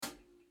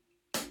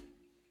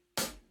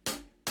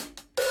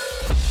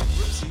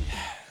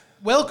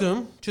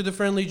Welcome to the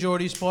Friendly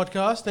Geordies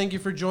podcast. Thank you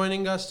for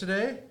joining us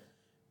today.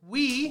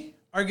 We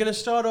are going to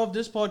start off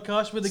this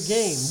podcast with a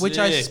game, which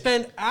I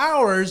spent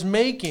hours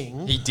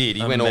making. He did.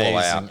 He went all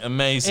out.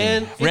 Amazing.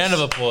 And Round of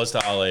applause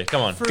to Ali.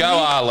 Come on. Go,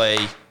 Ali.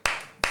 I'd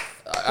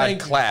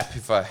Thank you. clap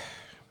if I...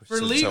 For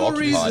so legal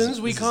occupied.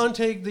 reasons, we can't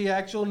take the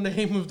actual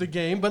name of the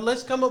game, but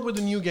let's come up with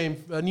a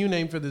new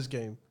name for this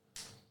game.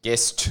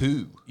 Guess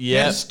two.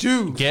 Yeah. Guess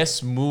two.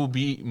 Guess Moi.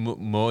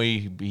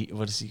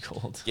 What is he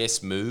called?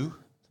 Guess moo.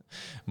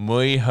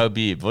 Moi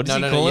Habib. What does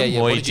he call him? Yeah.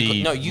 Moi What did you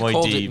Deeb. call, no, you Moi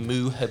called Deeb. it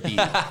moo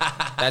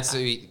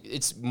habib.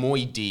 It's Moi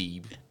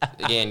Deeb.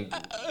 Again,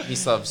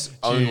 Mislav's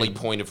only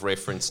point of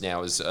reference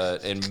now is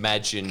an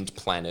imagined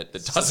planet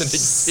that doesn't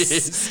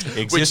exist, which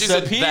Exists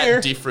isn't up here.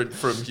 that different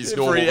from his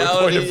normal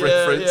Reality, point of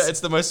reference. Yeah,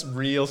 it's the most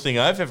real thing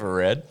I've ever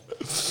read.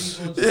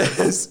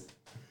 Yes.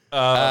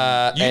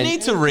 You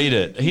need to read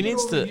it. He Keep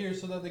needs over to. here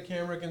so that the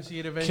camera can see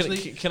it eventually.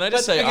 Can I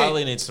just But, say okay,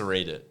 Ali needs to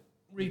read it?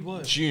 read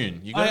what? June.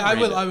 You I gotta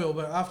read will, it.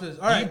 but after this.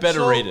 All right. You better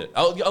so read it.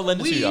 I'll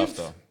lend it to you we've-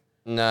 after.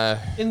 No.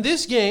 In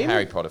this game,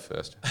 Harry Potter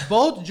first.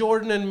 both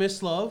Jordan and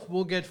Miss Love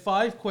will get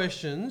 5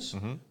 questions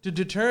to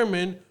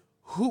determine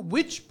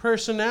which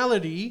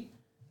personality.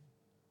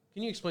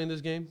 Can you explain this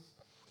game?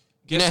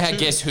 You know how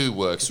Guess Who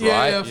works,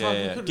 right? Yeah.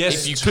 Fuck,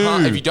 Guess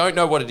If you don't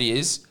know what it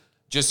is,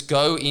 just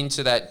go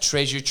into that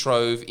treasure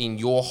trove in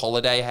your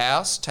holiday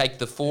house, take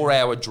the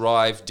 4-hour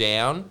drive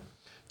down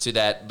to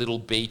that little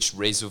beach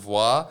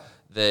reservoir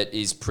that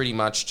is pretty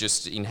much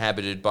just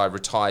inhabited by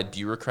retired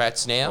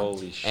bureaucrats now.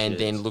 Holy And shit.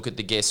 then look at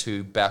the Guess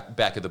Who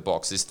back of the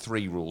box. There's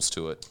 3 rules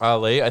to it.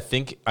 Ali, I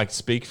think I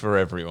speak for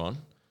everyone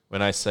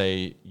when I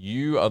say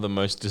you are the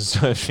most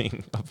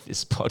deserving of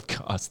this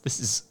podcast. This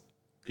is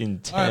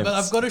intense. All right, but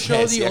I've got to show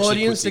Yes, he the actually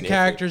audience puts the in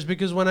characters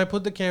because when I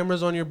put the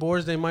cameras on your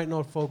boards, they might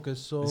not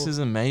focus. So, This is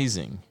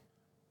amazing.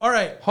 all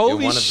right. Holy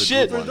one of the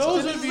shit! good ones. For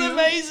those This of is you-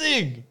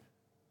 amazing.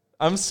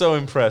 I'm so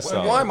impressed.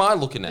 Ali. Why am I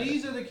looking at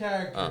These it? are the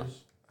characters.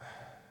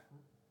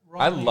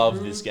 I Rodney love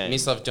Root. this game.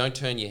 Mislav, don't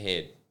turn your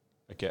head.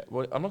 Okay,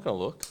 well, I'm not gonna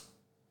look. Just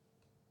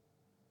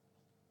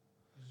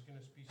gonna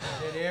speak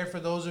some dead air for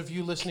those of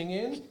you listening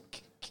in.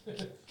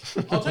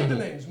 I'll take the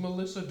names: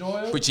 Melissa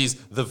Doyle, Which is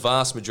the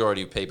vast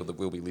majority of people that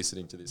will be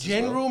listening to this. as well.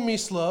 General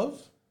Mislav,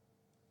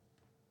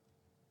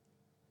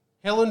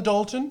 Helen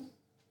Dalton,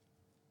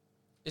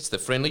 It's the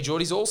Friendly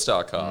Geordies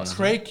All-Star cast.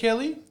 Craig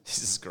Kelly,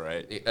 This is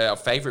great. Our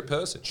favourite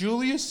person.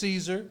 Julius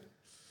Caesar,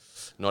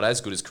 Not as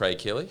good as Craig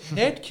Kelly.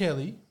 Ned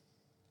Kelly,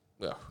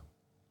 Well,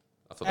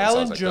 I thought that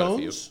Alan sounds like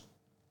Battlefield. Jones,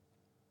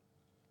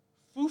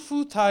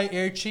 Fufu Thai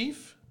Air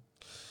Chief,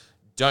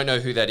 Don't know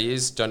who that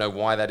is. Don't know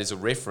why that is a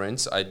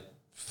reference.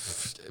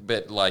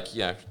 But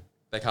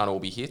they can't all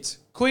be hits.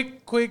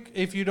 Quick,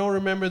 if you don't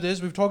remember this,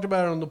 we've talked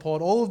about it on the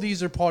pod. All of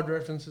these are pod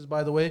references,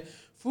 by the way.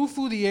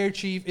 Fufu the Air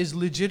Chief is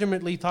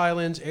legitimately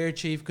Thailand's Air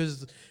Chief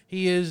because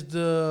he is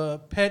the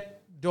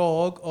pet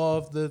dog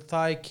of the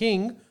Thai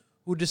king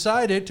who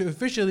decided to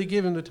officially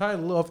give him the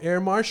title of Air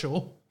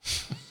Marshal.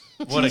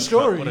 What a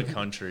story. What a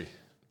country.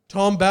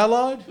 Tom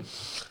Ballard,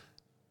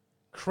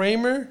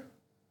 Kramer,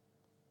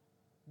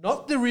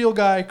 not the real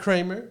guy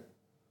Kramer,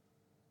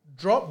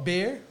 Drop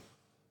Bear,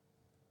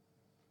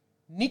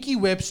 Nikki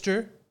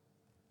Webster,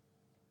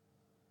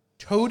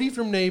 Toady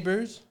from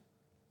Neighbors,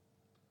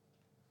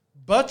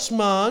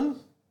 Buttsman,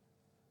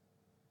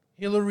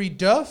 Hillary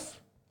Duff,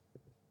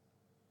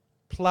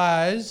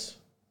 Plies,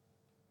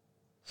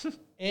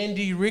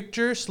 Andy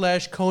Richter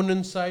 /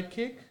 Conan's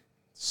sidekick,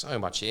 So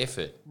much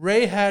effort.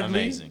 Ray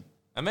Hadley,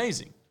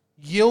 Amazing.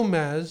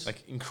 Yilmaz,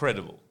 Like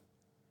incredible.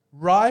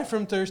 Rye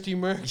from Thirsty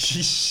Merc,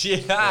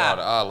 Shit. God,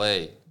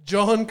 Ali.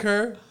 John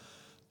Kerr,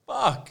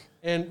 Fuck.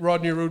 and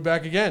Rodney Rood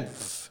back again.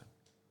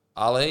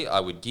 Ali, I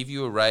would give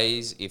you a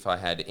raise if I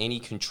had any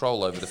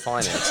control over the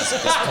finances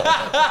of this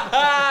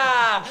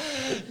pod.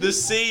 The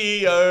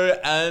CEO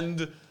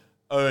and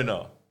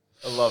owner.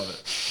 I love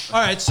it. All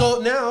right,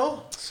 so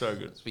now, So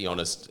good. To be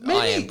honest, I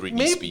Maybe- am Britney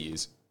maybe-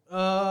 Spears.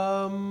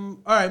 all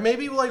right,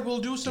 maybe we'll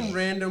do some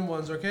random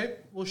ones, okay?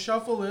 We'll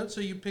shuffle it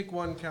so you pick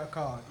one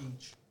card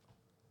each.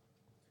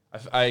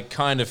 I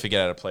kind of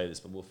forget how to play this,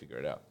 but we'll figure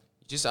it out.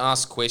 Just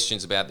ask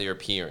questions about their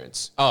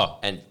appearance. Oh.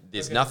 And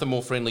there's nothing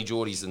more Friendly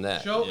Geordies than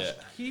that. Show, Yeah.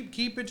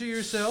 keep it to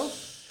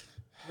yourself.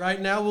 Right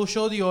now, we'll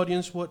show the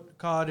audience what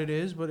card it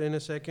is, but in a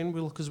second,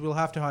 because we'll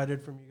have to hide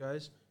it from you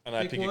guys. And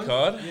I pick a one.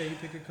 card? Yeah, you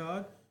pick a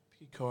card.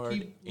 Pick a card.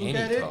 Look Any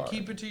at it. card.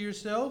 Keep it to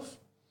yourself.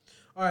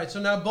 All right,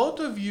 so now both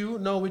of you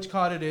know which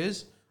card it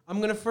is. I'm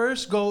going to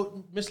first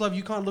go. Miss Love,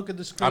 you can't look at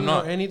the screen I'm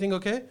not. or anything,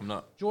 okay? I'm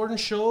not. Jordan,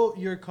 show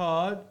your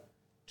card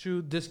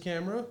to this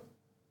camera.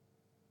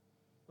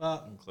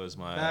 Close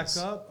my Back eyes.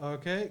 up.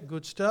 Okay,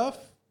 good stuff.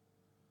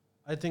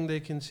 I think they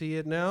can see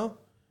it now.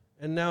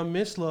 And now,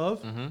 Miss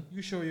Love,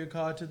 you show your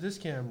card to this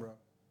camera.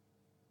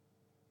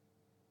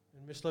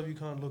 And Miss Love, you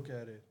can't look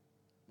at it.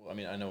 Well, I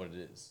mean, I know what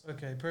it is.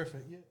 Okay,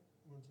 perfect. Yeah.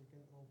 1 second.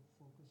 I'll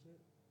focus it.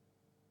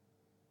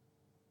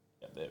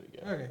 Yeah, there we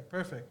go. Okay,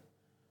 perfect.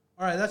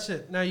 All right, that's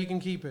it. Now you can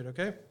keep it,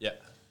 okay? Yeah.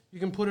 You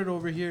can put it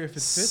over here if it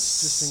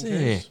fits, just in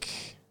case. Sick.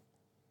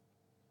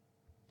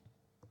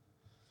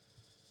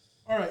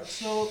 All right,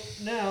 so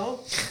now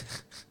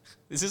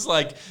This is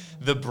like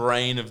the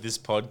brain of this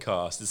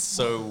podcast. It's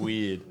so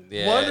weird.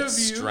 Yeah, One of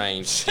it's you-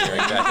 strange staring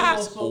back at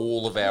us, Also-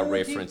 all of our Keep-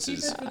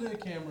 references. Keep it for the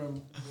camera. Sorry,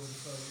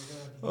 you're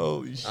gonna have to-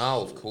 Holy shit.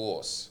 Oh, of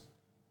course.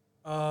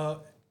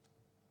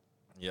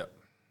 Yep.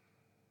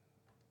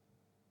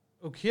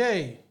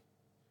 Okay.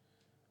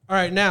 All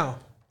right, now,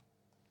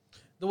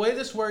 the way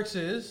this works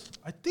is,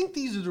 I think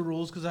these are the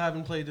rules because I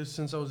haven't played this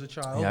since I was a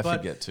child. Yeah, I but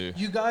forget too.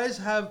 You guys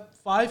have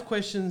 5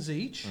 questions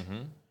each,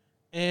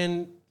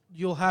 and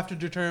you'll have to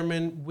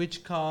determine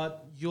which card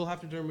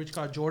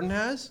Jordan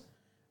has,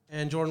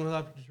 and Jordan will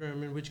have to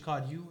determine which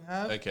card you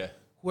have. Okay.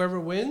 Whoever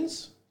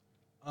wins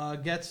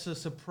gets a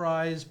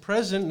surprise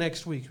present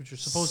next week, which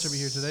is supposed to be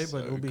here today,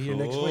 but it will be here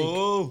next week.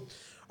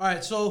 All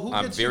right, so who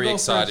I'm gets very to go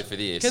excited first? for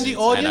this, Can the and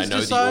audience I know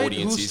the decide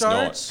audience who is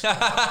not. starts?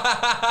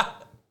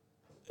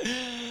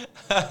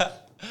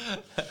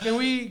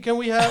 Can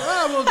we have?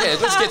 Yeah,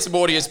 let's get some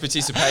audience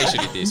participation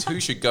in this. Who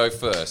should go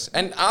first?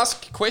 And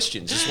ask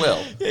questions as well.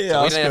 Yeah, so we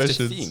ask don't have questions.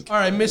 to think. All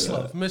right, Miss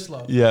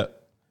Love, Yeah.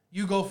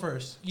 you go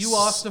first. You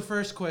ask the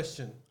first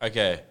question.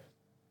 Okay.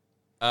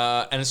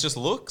 And it's just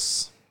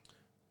looks?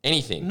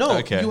 Anything. No,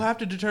 Okay. you have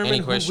to Any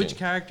determine question. which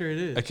character it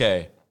is.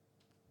 Okay.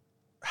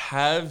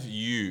 Have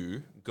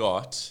you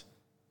got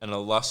an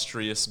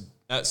illustrious...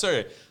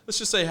 sorry, let's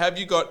just say, have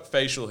you got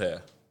facial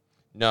hair?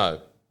 No.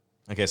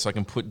 Okay, so I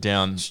can put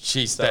down...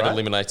 Jeez, that that right?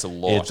 eliminates a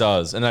lot. It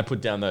does. And I put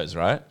down those,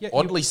 right? Yeah,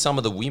 Oddly, some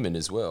of the women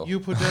as well. you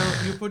put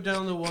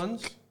down the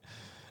ones.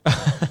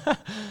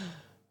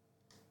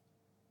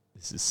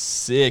 This is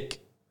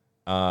sick.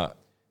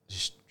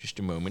 Just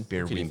a moment.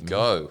 Bear Look at with him me.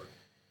 go.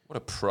 What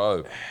a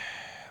pro.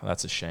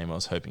 That's a shame. I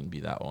was hoping to be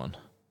that one.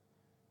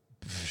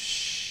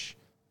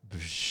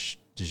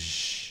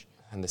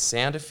 And the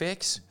sound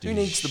effects? Who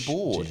needs the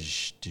board?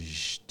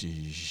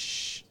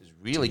 It's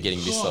really getting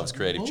Miss God, Love's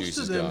creative most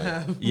juices of them going.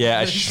 have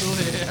Yeah, facial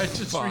hair. I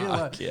just fuck,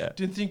 realized. yeah.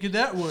 Didn't think of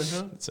that one,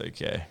 huh? It's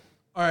okay.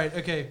 All right,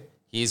 okay.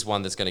 Here's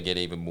one that's going to get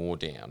even more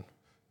down.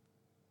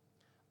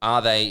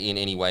 Are they in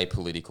any way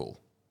political?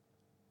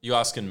 You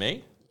asking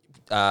me?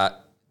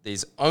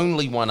 There's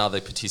only one other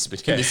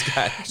participant in this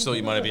game. I thought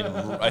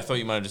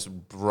you might have just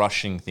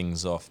brushing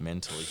things off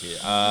mentally here.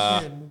 Move his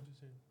hand.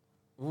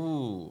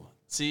 Ooh.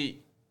 See,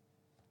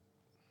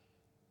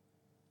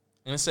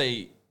 I'm gonna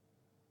say,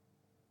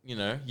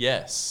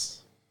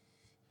 yes.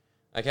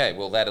 Okay,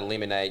 well, that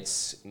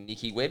eliminates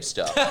Nikki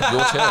Webster.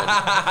 Your turn.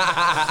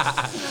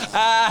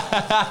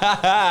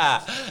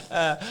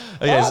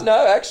 Okay,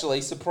 No,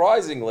 actually,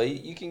 surprisingly,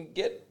 you can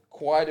get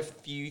quite a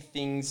few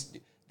things.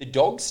 The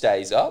dog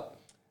stays up.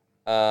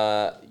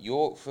 That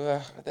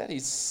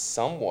is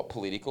somewhat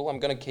political. I'm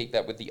going to keep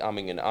that with the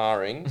umming and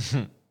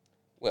ahhing.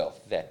 Well,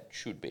 that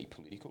should be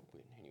political.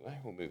 But anyway,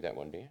 we'll move that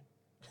one down.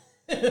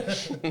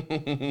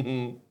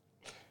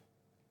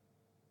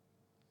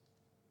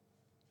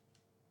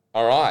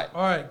 All right.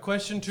 All right,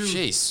 question 2.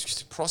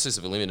 Jeez, process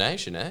of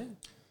elimination, eh?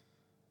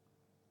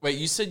 wait,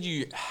 you said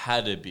you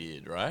had a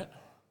beard, right?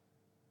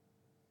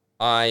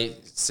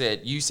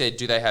 You said,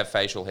 do they have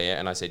facial hair?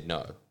 And I said,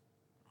 no.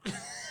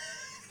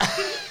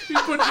 You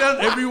put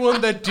down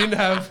everyone that didn't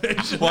have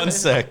facial hair. One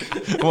sec.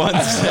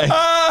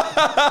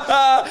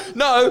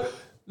 No,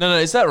 No,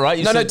 is that right?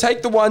 You no, said,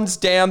 take the ones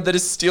down that are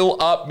still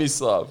up,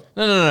 Miss Love.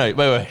 No.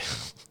 Wait.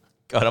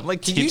 God, I'm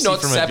like Can you tipsy not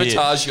from a beer.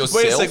 sabotage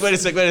yourself? Wait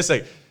a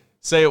sec.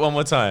 Say it one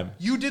more time.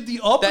 You did the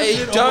opposite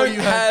They of what don't you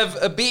had. have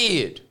a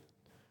beard.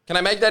 Can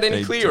I make that any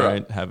They clearer?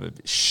 don't have a...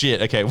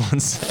 Shit, okay, one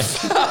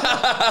sec.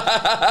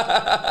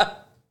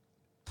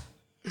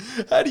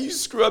 How do you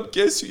screw up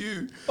Guess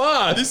Who?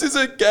 Fuck. This is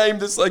a game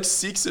that's like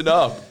 6 and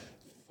up.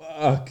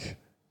 Fuck.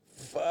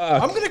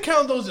 I'm going to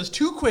count those as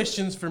 2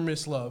 questions for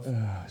Miss Love.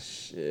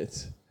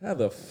 Shit. How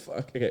the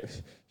fuck? Okay,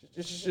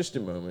 just a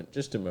moment.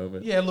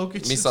 Yeah, look,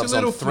 it's, Miss it's a Love's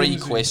little on 3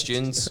 flimsy.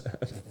 questions.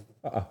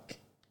 Fuck.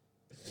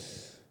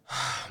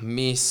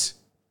 Miss.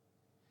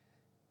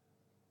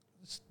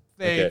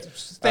 Thank, Okay.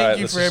 thank All right,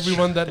 you let's for just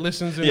everyone that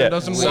listens and Yeah,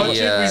 doesn't we, watch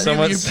it. We really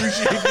someone's-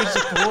 appreciate your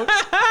support.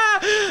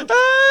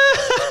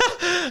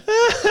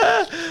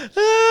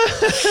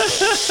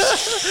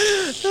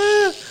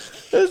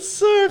 That's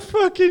so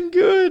fucking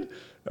good.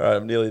 All right,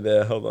 I'm nearly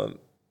there. Hold on.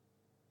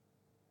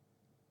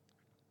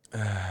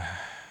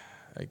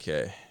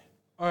 Okay.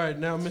 All right,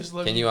 now Miss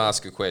Love. Can you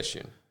ask a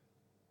question?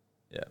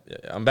 Yeah.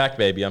 I'm back,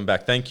 baby. I'm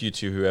back. Thank you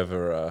to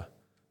whoever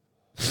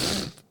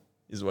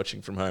is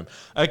watching from home.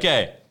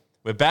 Okay,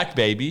 we're back,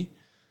 baby.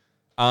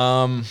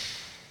 Are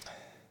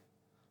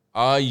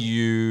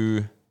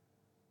you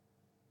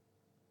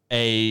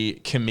a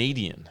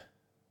comedian?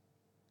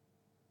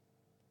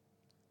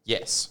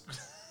 Yes.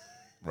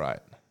 Right.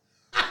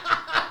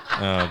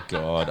 Oh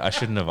God, I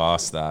shouldn't have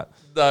asked that.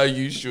 No,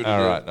 you shouldn't.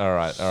 All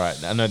right.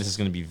 I know this is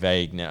going to be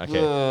vague now.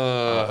 Okay.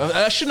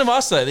 I shouldn't have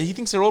asked that. He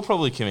thinks they're all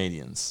probably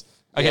comedians.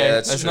 Okay, Yeah,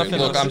 that's there's true. nothing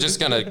Look, else. I'm just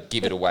going to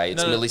give it away.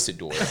 It's No. Melissa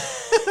Doyle.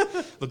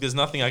 Look, there's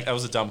nothing. That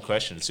was a dumb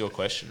question. It's your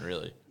question,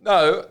 really.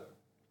 No,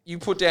 You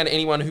put down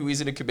anyone who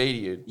isn't a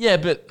comedian. Yeah,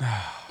 but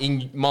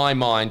In my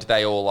mind,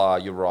 they all are.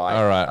 You're right.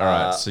 all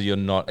right. So you're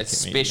not a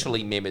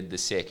Especially Mehmed the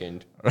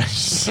Second,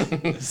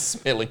 comedian.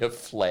 smelling a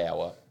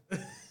flower.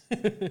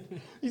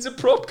 He's a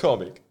prop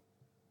comic.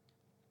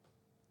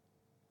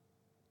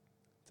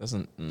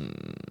 Doesn't.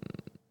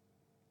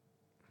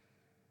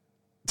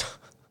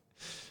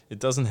 It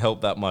doesn't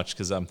help that much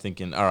because I'm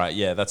thinking, all right,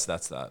 yeah, that's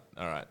that.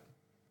 All right,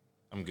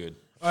 I'm good.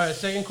 All right,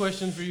 second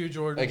question for you,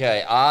 Jordan.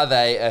 Okay, are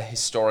they a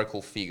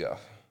historical figure?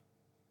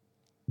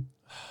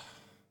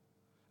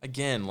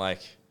 Again,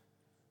 like,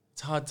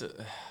 it's hard to.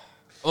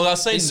 Well, I'll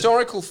say.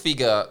 Historical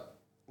figure,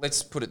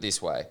 let's put it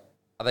this way.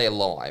 Are they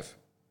alive?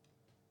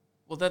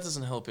 Well, that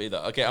doesn't help either.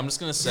 Okay, I'm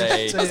just gonna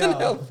say. Doesn't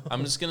help.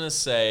 I'm just gonna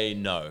say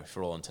no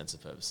for all intents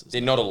and purposes.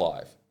 They're not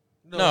alive.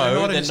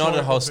 No, they're not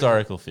a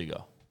historical figure.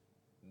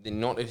 They're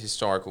not a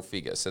historical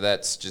figure. So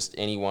that's just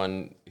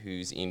anyone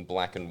who's in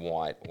black and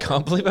white. I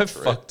can't believe I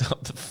fucked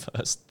up the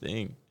first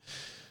thing.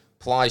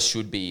 Ply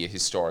should be a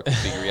historical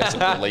figure. He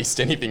hasn't released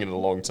anything in a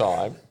long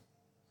time.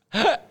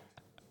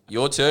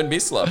 Your turn,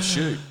 Miss Love.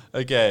 Shoot.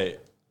 Okay.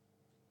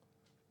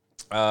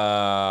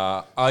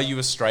 Are you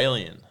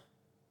Australian?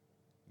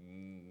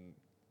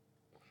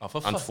 Oh, for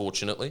fuck.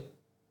 Unfortunately.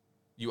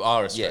 You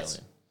are Australian. Yes.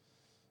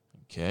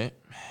 Okay.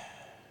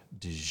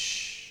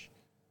 Dish.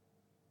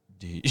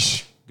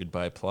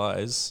 Goodbye,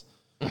 Plies.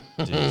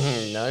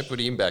 No, put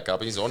him back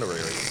up. He's honorary.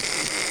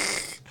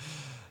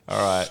 All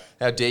right.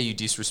 How dare you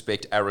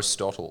disrespect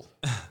Aristotle?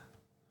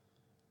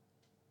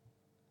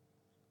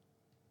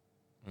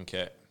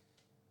 Okay.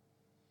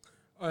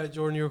 All right,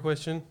 Jordan, your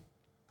question.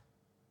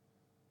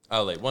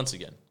 Ali, once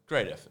again,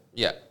 great effort.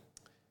 Yeah.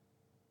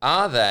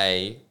 Are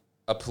they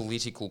a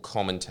political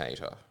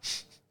commentator?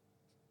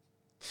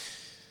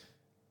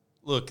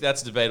 Look,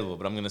 that's debatable,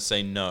 but I'm going to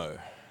say no.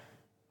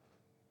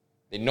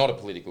 They're not a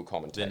political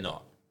commentator. They're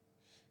not.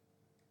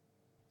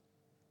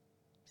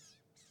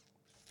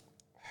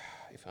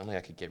 If only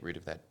I could get rid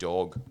of that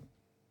dog.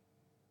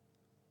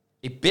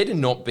 It better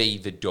not be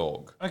the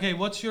dog. Okay,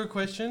 what's your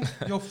question?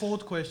 Your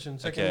fourth question,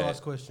 second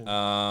last question.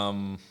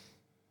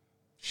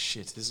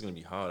 Shit, this is going to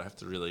be hard. I have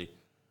to really...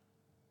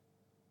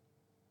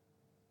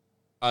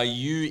 Are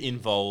you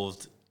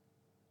involved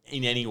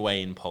in any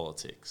way in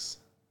politics?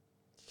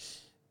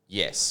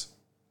 Yes.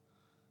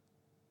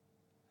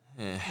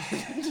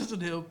 It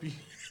doesn't help you.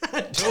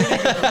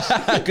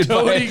 Goodbye,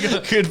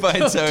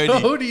 Toady.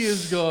 Toady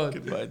is gone.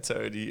 Goodbye,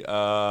 Toady.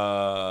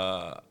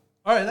 All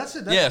right, that's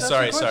it. That's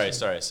Sorry. your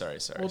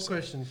question. Fourth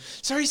question.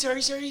 Sorry.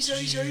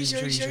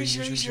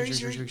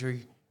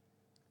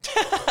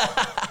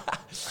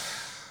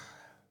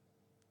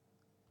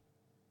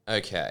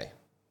 Okay.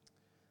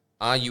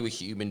 Are you a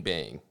human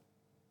being?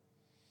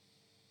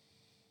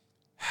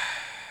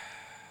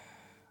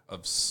 How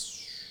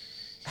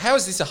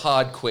is this a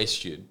hard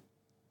question?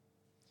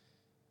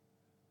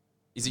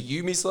 Is it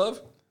you, Miss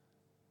Love?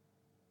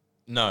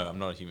 No, I'm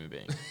not a human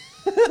being.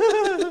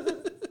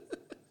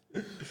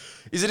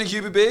 Is it a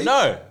human being?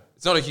 No.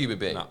 It's not a human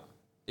being. No.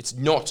 It's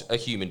not a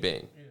human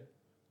being. Yeah.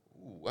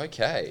 Ooh,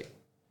 okay.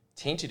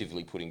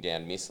 Tentatively putting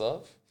down Miss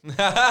Love. We'll put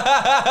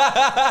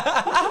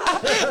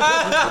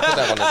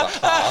that one as a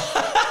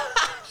half.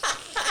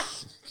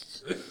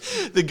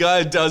 The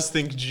guy does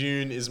think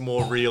June is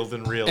more real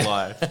than real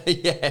life.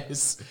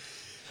 Yes.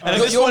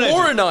 And You're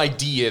more an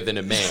idea than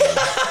a man.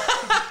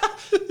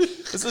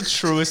 That's the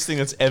truest thing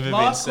that's ever been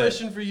Last said.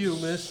 question for you,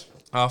 miss.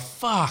 Oh,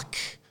 fuck.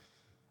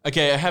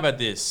 Okay, how about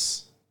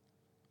this?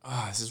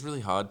 This is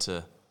really hard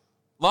to...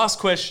 Last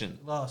question.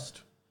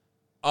 Last.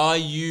 Are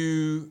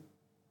you...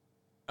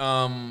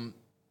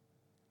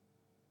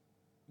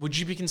 would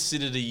you be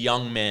considered a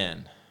young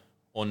man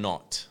or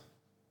not?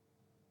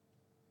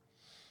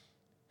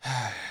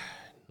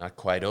 Not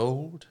quite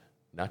old,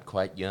 not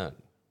quite young.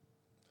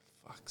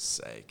 Fuck's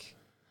sake.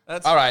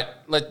 That's All right,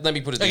 let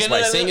me put it this Okay,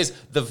 way. no. Seeing as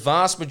the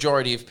vast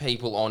majority of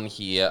people on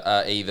here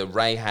are either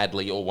Ray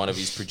Hadley or one of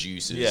his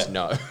producers, Yeah.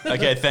 no.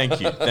 Okay, thank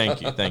you.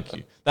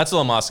 That's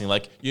all I'm asking.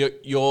 Like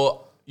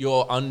you're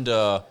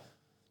under,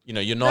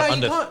 you're not No,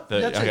 under. you can't.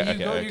 That's okay, it. You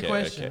okay, got okay, your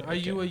question. okay, Are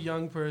you okay. a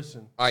young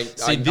person? I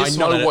this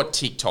know one- what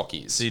TikTok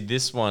is. See,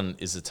 this one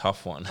is a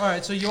tough one. All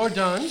right, so you're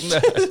done.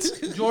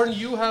 Jordan,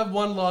 you have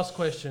one last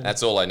question.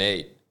 That's all I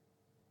need.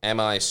 Am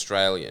I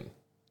Australian?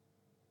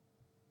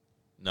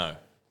 No.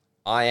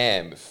 I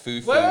am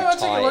Fufu Wait, one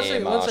Thai second,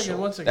 Air one Marshal. second,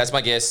 one second. That's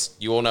my guess.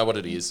 You all know what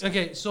it is.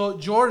 Okay, so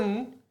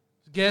Jordan's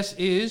guess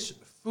is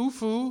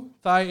Fufu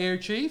Thai Air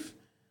Chief.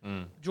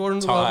 Jordan,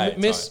 Thai,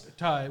 Miss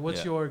Thai. What's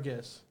Yeah. your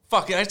guess?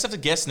 Fuck, I just have to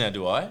guess now,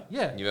 do I?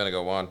 Yeah. You better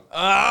go one.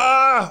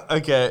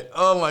 Okay.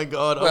 Oh my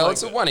god. Well,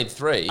 it's a 1 in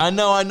 3. I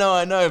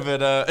know,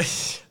 but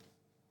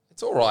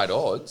It's all right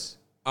odds.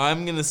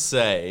 I'm gonna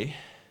say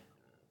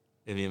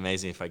it'd be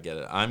amazing if I get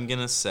it. I'm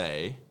gonna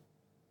say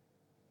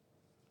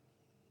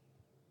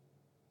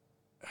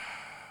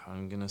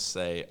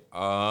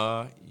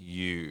are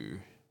you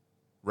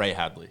Ray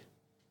Hadley?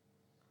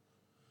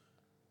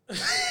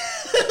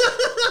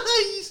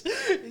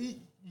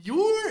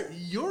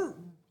 You're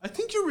I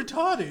think you're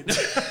retarded.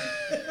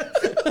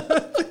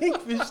 I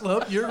think fist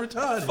lump, you're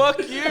retarded. Fuck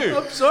you.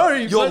 I'm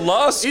sorry. Your but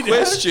last it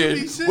has to be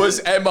question said. was,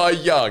 "Am I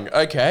young?"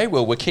 Okay,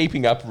 well, we're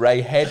keeping up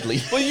Ray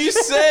Hadley. Well, you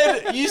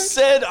said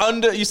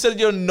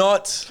you're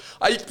not.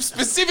 I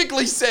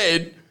specifically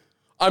said,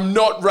 "I'm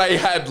not Ray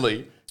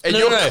Hadley." And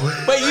No.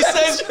 Wait, you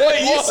said.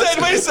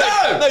 Wait a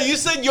second. No, you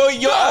said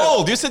you're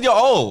old. You said you're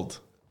old.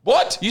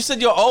 What? You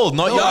said you're old,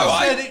 not No,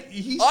 young.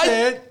 he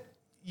said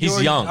He's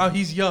you're- young. Oh,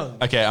 he's young.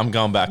 Okay, I'm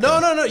going back. No,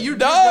 then. no, you're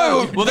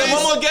No. Well, then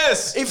one more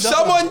guess. If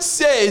someone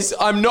says,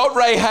 "I'm not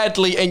Ray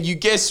Hadley," and you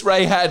guess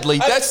Ray Hadley,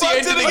 that's the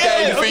end of the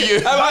game for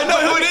you. I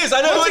know who it is.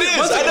 I know who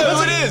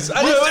it is.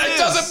 It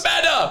doesn't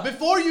matter.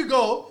 Before you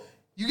go,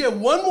 you get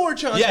one more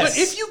chance. Yes.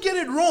 But if you get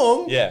it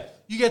wrong, Yeah.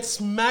 you get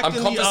smacked I'm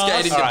in the confiscating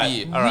ass the All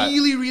right. beer. All right.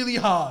 really, really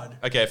hard.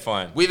 Okay,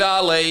 fine. With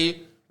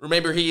Ali,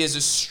 remember he is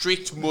a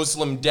strict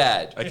Muslim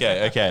dad.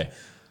 Okay.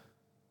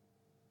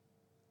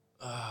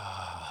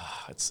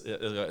 It's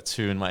got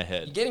two in my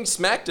head. You're getting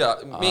smacked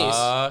up, miss,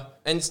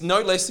 and it's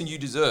no less than you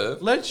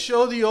deserve. Let's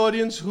show the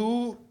audience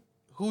who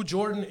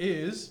Jordan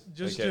is,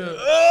 just Okay. to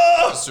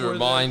Just to for the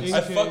remind. in-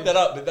 I fucked that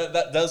up, but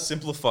that does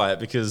simplify it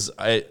because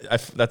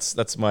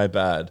that's my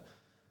bad.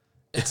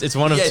 It's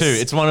one of Yes. two.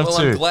 It's one of well,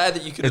 two. I'm glad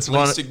that you could It's at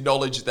least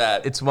acknowledge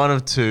that. It's one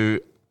of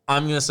two.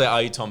 I'm gonna say,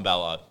 are you Tom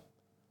Ballard?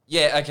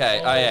 Yeah,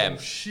 okay, I am.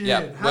 shit.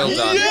 Yeah, How well did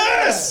you done. do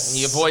Yes!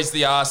 He avoids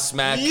the ass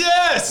smack.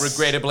 Yes!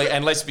 Regrettably,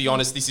 and let's be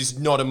honest, this is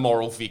not a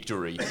moral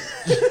victory.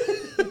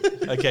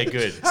 Okay,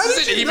 good. How This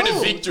did isn't you even a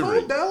know? victory.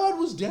 Tom Ballard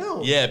was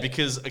down. Yeah,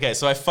 because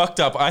so I fucked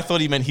up. I thought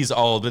he meant he's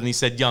old, but then he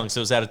said young, so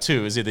it was out of two.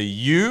 It was either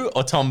you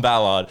or Tom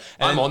Ballard.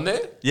 And I'm on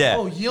there? Yeah,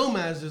 Oh,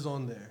 Yilmaz is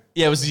on there.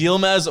 yeah, it was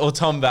Yilmaz or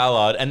Tom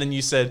Ballard, and then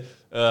you said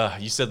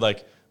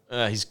like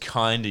he's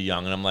kind of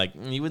young, and I'm like,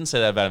 you wouldn't say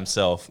that about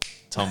himself,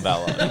 Tom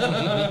Ballard.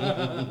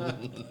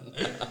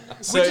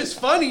 Which is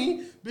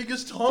funny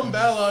because Tom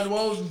Ballard,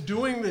 while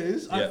doing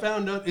this, I Yeah.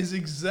 found out is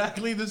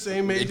exactly the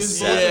same age as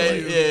both Exactly.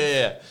 of you.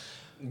 yeah.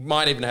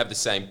 Might even have the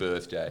same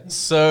birthday.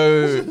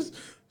 So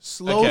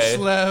Slow Okay.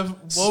 Slav,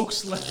 woke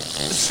Slav.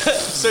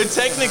 so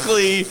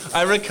technically,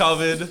 I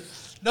recovered.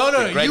 No, you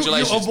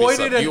Congratulations,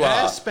 avoided Miss an You are.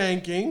 ass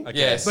spanking.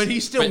 Yes. But he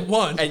still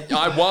won. And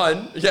I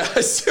won. Yeah,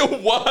 I still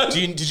won.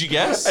 Did you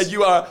guess? And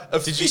you are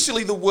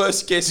officially the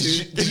worst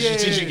guesser. Did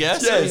you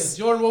guess? Yes.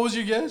 Jordan, what was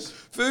your guess?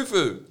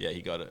 Fufu. Yeah,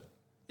 he got it.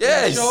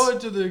 Yes. Show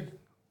it to the...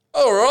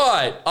 All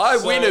right. I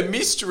So- win a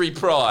mystery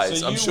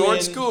prize. So I'm you sure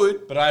it's win,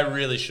 good. but I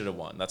really should have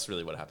won. That's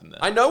really what happened there.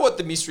 I know what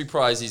the mystery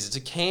prize is. It's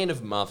a can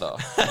of mother.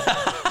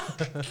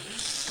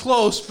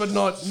 Close, but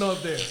not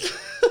there.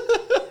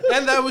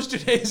 And that was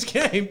today's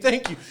game.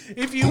 Thank you.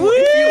 If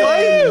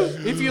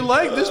you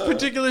like this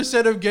particular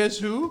set of Guess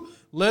Who,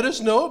 let us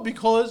know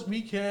because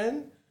we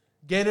can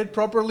get it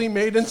properly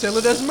made and sell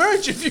it as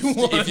merch if you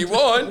want. If you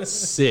want.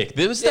 Sick.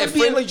 Yeah,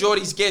 Friendly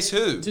Geordie's Guess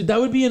Who. Dude, that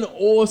would be an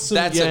awesome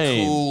That's a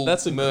game. cool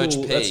merch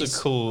That's piece.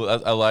 a cool.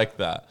 I like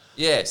that.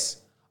 Yes.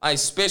 I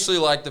especially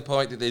like the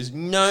point that there's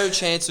no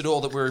chance at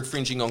all that we're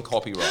infringing on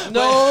copyright.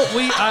 No,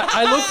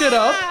 I looked it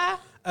up.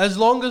 As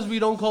long as we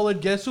don't call it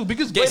Guess Who,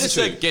 because Guess wait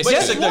a Who, sec, Guess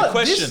guess Who. No, what?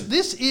 question.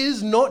 This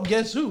is not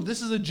Guess Who.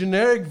 This is a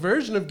generic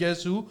version of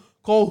Guess Who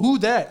called Who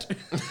That.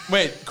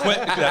 Wait,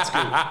 that's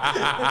cool.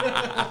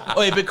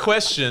 Wait, but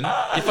question: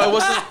 if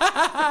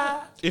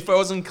I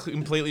wasn't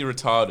completely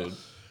retarded,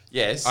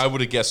 Yes. I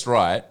would have guessed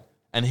right,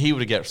 and he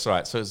would have guessed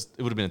right, so it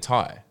would have been a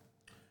tie.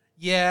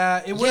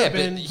 Yeah, it would Yeah, have but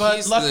been, here's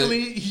but the-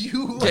 luckily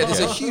you. yeah, there's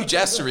a huge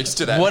asterisk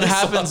to that. What Miss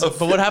happens? Love.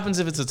 But what happens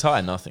if it's a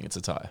tie? Nothing. It's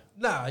a tie.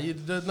 Nah, you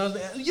know Well,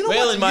 what? in my you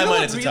know mind,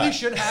 what it's a really tie.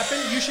 should happen?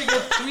 You should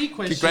get 3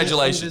 questions.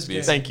 Congratulations, in this Miss.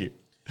 game. Thank you.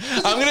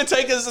 I'm gonna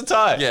take it as a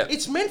tie. Yeah.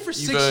 It's meant for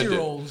You've earned it.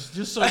 6-year-olds,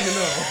 just so you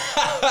know.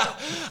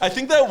 I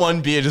think that one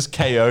beer just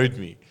KO'd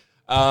me.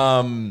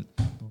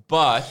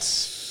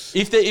 But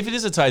if it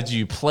is a tie, do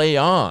you play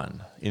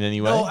on in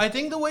any way? No, I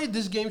think the way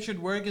this game should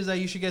work is that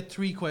you should get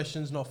 3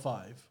 questions, not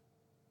 5.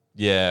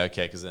 Yeah,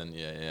 okay, because then,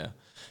 yeah.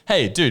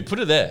 Hey, dude, put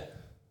it there.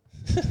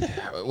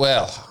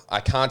 Well,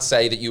 I can't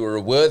say that you were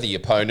a worthy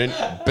opponent,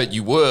 but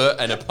you were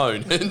an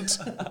opponent.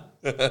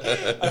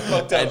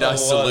 And I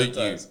salute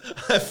you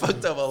I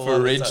fucked up a lot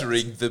for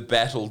entering the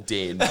battle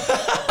den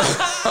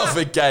of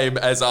a game,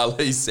 as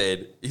Ali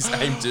said, is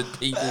aimed at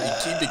people in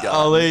kindergarten.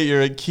 Ali,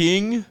 you're a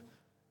king.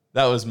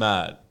 That was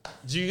mad.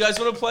 Do you guys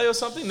want to play or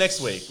something next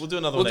week? We'll do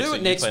another We'll one do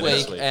it next next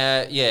week. week.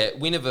 Yeah,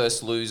 winner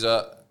versus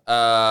loser,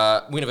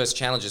 winner versus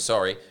challenger.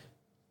 Sorry,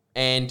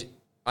 and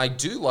I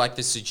do like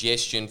the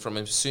suggestion from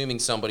assuming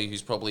somebody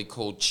who's probably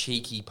called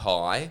Cheeky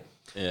Pie.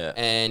 Yeah.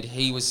 And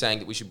he was saying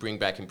that we should bring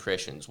back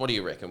impressions. What do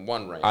you reckon?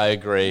 One round. I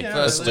agree. Yeah,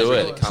 Let's let's do do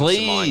it. it. Comes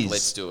to mind. Please.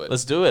 Let's do it.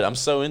 Let's do it. I'm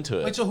so into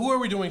it. Wait, so who are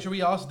we doing? Should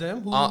we ask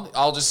them? Who?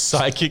 I'll just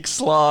Psychic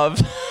Slav.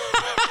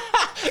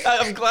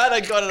 I'm glad I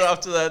got it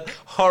after that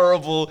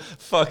horrible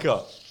fuck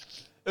up.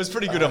 It was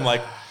pretty good. I'm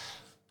like,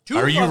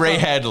 are you Ray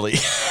Hadley?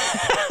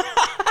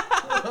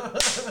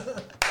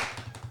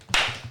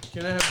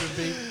 Can I have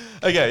the beat?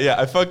 Okay,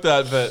 yeah, I fucked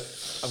that, but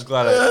I'm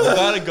glad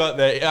I got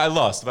there. Yeah, I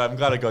lost, but I'm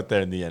glad I got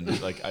there in the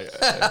end. Like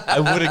I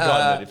would have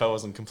gotten it if I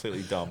wasn't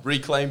completely dumb.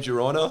 reclaimed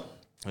your honor.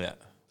 Yeah.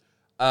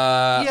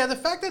 Yeah, the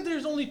fact that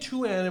there's only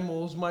 2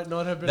 animals might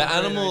not have been The a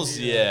great animals,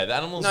 idea. yeah, the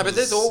animals. No, but was-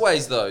 there's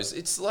always those.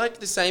 It's like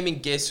the same in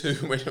Guess Who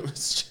when it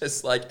was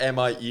just like, am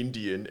I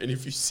Indian? And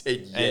if you said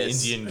an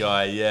yes. Indian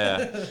guy,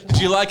 yeah.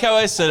 Do you like how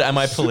I said, "Am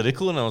I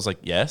political?" And I was like,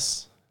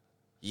 "Yes."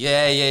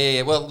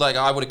 Yeah. Well, like,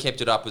 I would have kept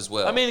it up as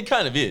well. I mean, it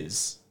kind of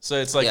is. So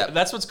it's like Yeah.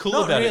 that's what's cool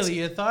Not about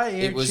really. A Thai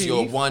air it was chief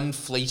your one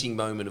fleeting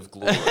moment of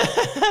glory.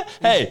 it.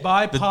 Hey,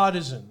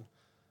 bipartisan.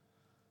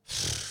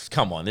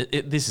 come on,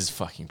 this is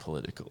fucking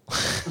political.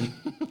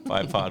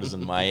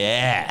 Bipartisan, my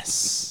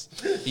ass.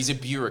 He's a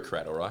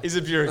bureaucrat, all right? He's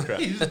a bureaucrat.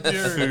 He's a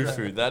bureaucrat.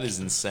 Foo. That is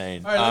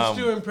insane. All right, let's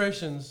do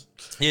impressions.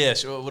 Yeah,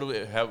 sure. What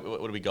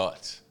do we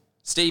got?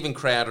 Stephen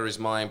Crowder is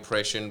my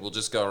impression. We'll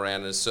just go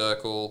around in a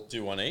circle.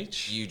 Do one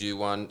each. You do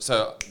one.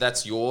 So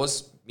that's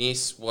yours,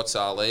 Miss. What's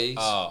Ali's?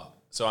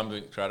 So I'm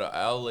doing Crowder.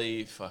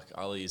 Ali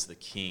is the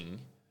king.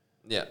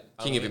 Yeah,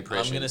 king of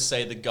impressions. I'm gonna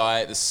say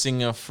the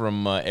singer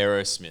from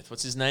Aerosmith.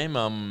 What's his name?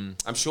 I'm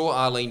sure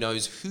Ali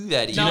knows who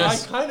that is. No, know- I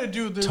kind of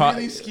do. The Ty-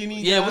 really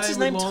skinny Yeah, guy what's his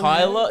with name? long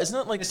Tyler? hair. Isn't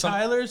it like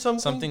Tyler or something?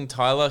 something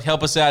Tyler?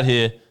 Help us out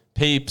here,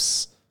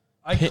 peeps.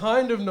 I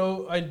kind of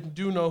know. I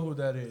do know who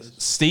that is.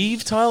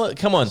 Steve Tyler?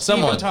 Come on, Steven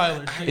someone.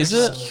 Tyler. Is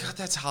Steven it? Tyler. God,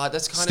 that's hard.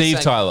 That's kind Steve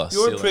of saying, Tyler.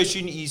 Your Steal it.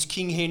 impression is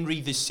King Henry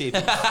VII.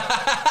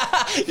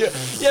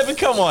 Yeah, but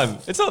come on,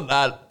 it's not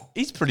that.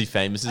 He's pretty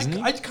famous, isn't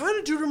he? I kind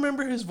of do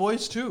remember his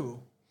voice too.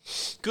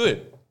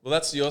 Good. Well,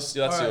 that's yours.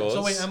 That's All right, yours.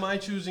 so wait, am I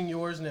choosing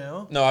yours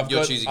now? No, I've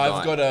You're got. choosing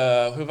I've mine.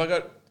 got. Who have I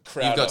got?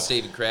 Crowder. You've got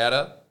Stephen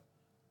Crowder.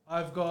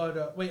 I've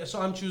got. Wait, so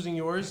I'm choosing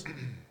yours.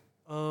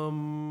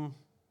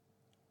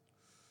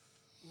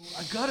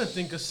 I gotta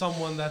think of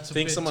someone that's a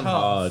Think bit someone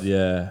tough. hard.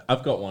 Yeah,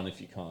 I've got one if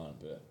you can't.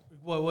 But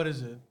What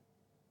is it?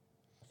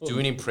 Do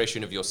an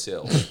impression of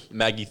yourself.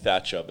 Maggie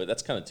Thatcher, but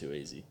that's kind of too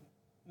easy.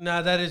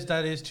 Nah, that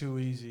is too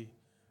easy.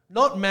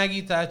 Not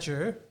Maggie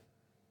Thatcher.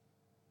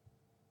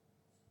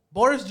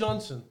 Boris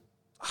Johnson,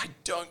 I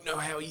don't know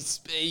how he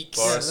speaks.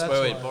 Boris, that's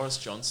wait, why. Boris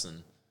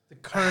Johnson. the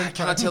current. I can't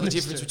Prime tell the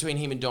Minister. difference between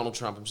him and Donald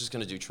Trump. I'm just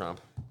going to do Trump.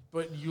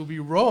 But you'll be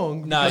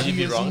wrong. No, because you'd he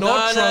be is wrong.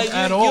 Not Trump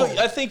at all.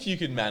 I think you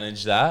could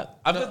manage that.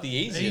 I've got the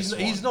easiest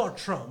He's one. not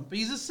Trump.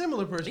 He's a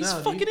similar He's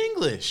personality. fucking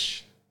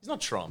English. He's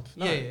not Trump.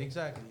 No. Yeah,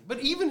 exactly. But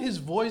even his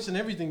voice and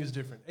everything is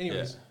different.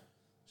 Anyways, Yeah.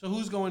 so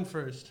who's going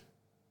first?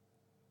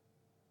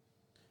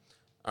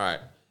 All right.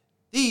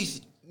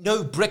 These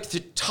no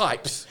Brexit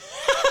types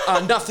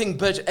are nothing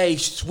but a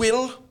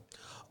swill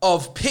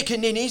of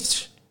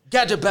pickaninnies,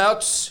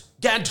 gadabouts,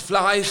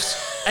 gadflies,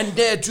 and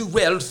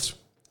ne'er-do-wells.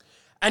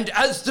 And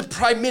as the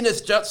Prime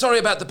Minister, sorry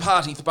about the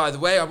parties, by the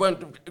way, I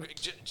won't.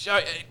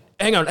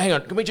 Hang on.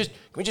 Can we just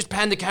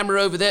pan the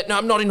camera over there? No,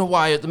 I'm not in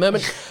Hawaii at the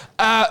moment.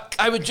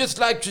 I would just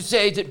like to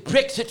say that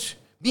Brexit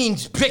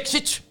means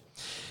Brexit.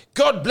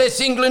 God bless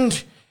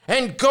England,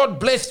 and God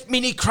bless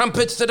mini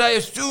crumpets that I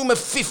assume are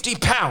 £50.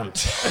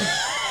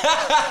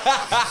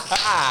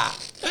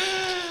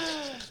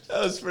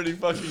 That was pretty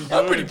fucking good.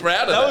 I'm pretty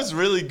proud of that. That was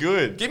really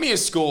good. Give me a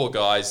score,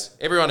 guys.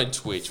 Everyone on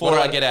Twitch. What do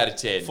I get out of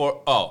 10?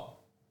 4 out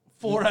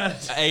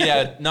of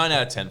 10. 9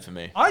 out of 10 for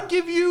me. I'd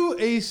give you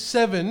a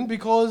 7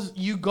 because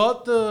you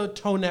got the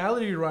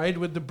tonality right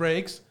with the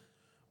breaks,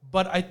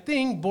 but I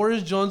think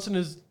Boris Johnson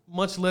is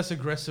much less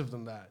aggressive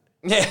than that.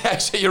 Yeah,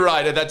 actually, you're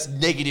right. And that's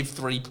negative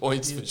 3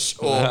 points for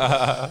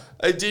sure.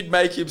 It did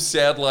make him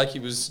sound like he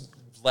was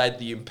Vlad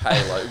the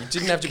Impaler. It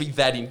didn't have to be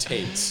that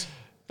intense.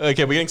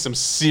 Okay, we're getting some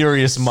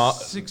serious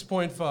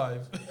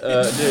 6.5.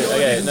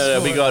 Okay, no,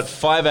 we got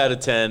 5 out of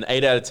 10,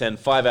 8 out of 10,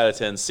 5 out of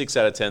 10, 6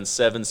 out of 10,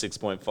 7,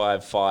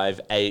 6.5,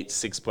 5, 8,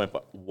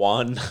 6.5,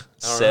 1,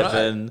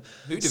 7,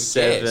 Who'd have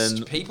 7,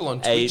 guessed? People on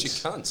Twitch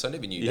 8. are cunts. I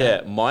never knew Yeah,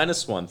 that.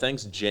 -1.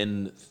 Thanks,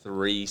 Gen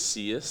 3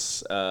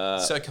 Seus.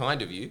 So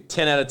kind of you.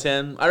 10 out of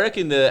 10. I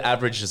reckon the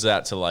average is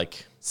out to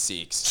like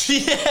 6.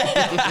 you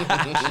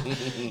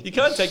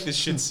can't take this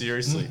shit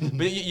seriously.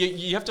 But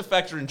you have to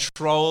factor in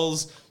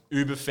trolls,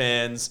 Uber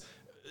fans.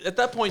 At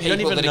that point, you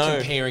People don't even that are know.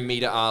 comparing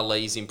me to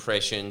Ali's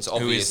impressions, is the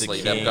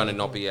obviously, they're king? going to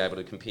not be able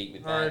to compete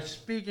with All right, that.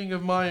 speaking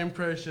of my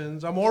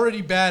impressions, I'm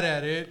already bad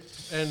at it.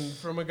 And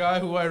from a guy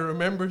who I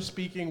remember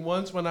speaking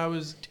once when I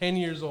was 10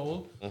 years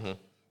old.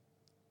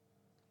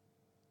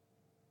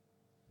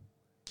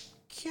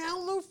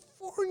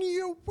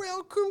 California,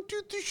 welcome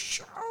to the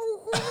show.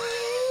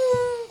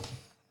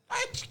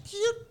 Let's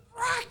get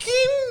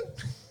rocking.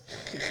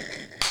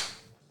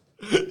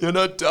 You're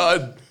not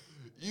done.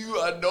 You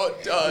are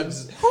not done.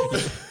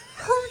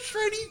 Who's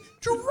ready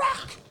to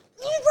rock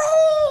and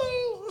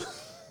roll?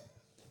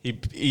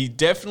 He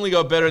definitely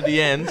got better at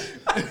the end.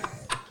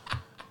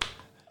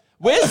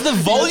 Where's the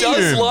volume? He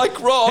does like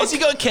rock. Has he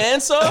got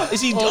cancer?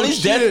 Is he on his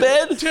shit.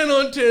 deathbed? 10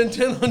 on 10,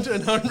 10 on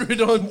 10,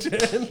 100 on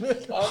 10.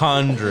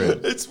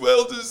 100. It's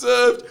well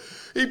deserved.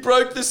 He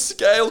broke the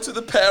scale to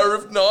the power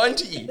of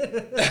 90.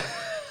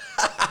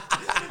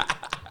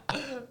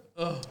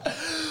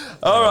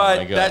 All right,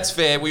 my God. that's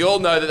fair. We all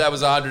know that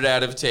was 100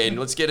 out of 10.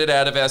 Let's get it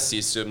out of our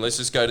system. Let's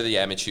just go to the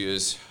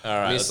amateurs. All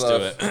right, let's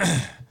Mislav. do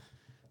it.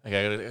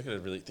 Okay, I gotta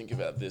really think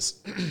about this.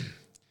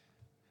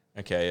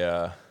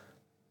 Okay,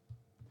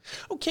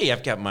 okay,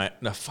 I've got my...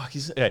 No, fuck,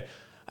 okay.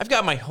 I've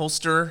got my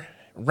holster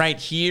right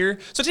here.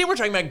 So today we're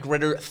talking about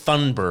Greta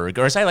Thunberg,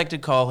 or as I like to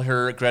call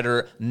her,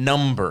 Greta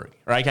Numberg,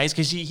 right, guys?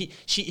 Because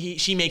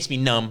she makes me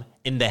numb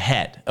in the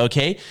head.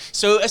 Okay,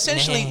 so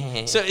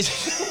essentially, so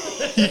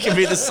you can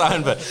be the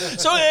Songbird.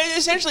 So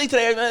essentially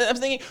today, I'm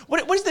thinking,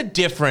 what is the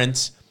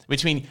difference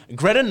between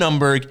Greta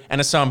Thunberg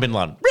and Osama bin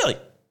Laden? Really?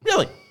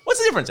 What's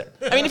the difference there?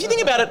 I mean, if you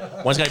think about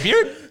it, one's got a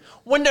beard,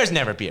 one doesn't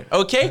have a beard.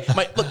 Okay,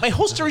 my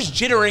holster is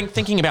jittering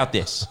thinking about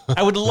this.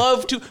 I would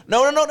love to.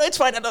 No, it's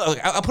fine.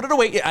 I'll put it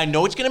away. I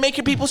know it's gonna make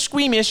your people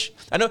squeamish.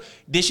 I know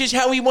this is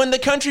how we won the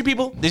country,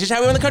 people. This is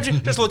how we won the country.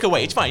 Just look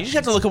away. It's fine. You just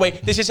have to look away.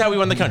 This is how we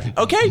won the country.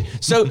 Okay.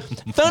 So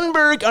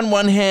Thunberg on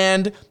one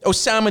hand,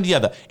 Osama the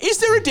other. Is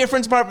there a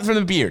difference apart from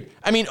the beard?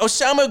 I mean,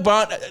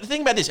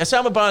 think about this.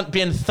 Osama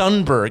bin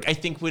Thunberg, I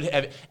think, would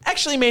have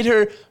actually made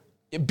her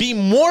be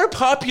more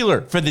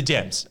popular for the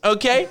Dems,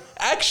 okay?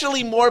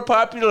 Actually more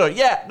popular.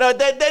 Yeah, no,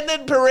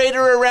 then parade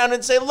her around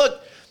and say,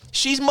 look,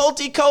 she's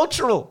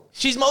multicultural.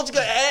 She's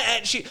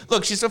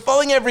multicultural. She's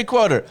fulfilling every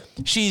quota.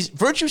 She's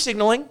virtue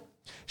signaling.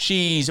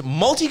 She's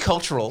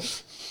multicultural.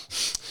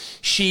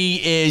 She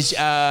is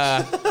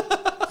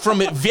from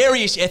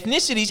various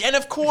ethnicities. And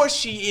of course,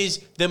 she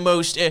is the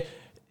most...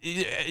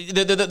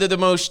 the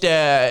most,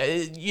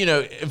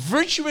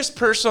 virtuous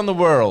person in the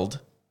world.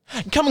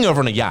 Coming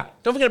over on a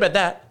yacht. Don't forget about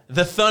that.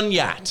 The Thun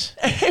Yacht.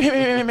 All right,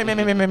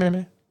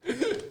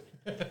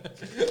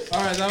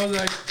 that was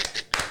like.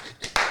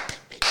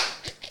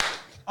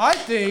 I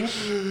think.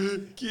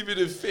 Give it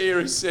a fair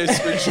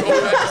assessment. Sure,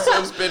 that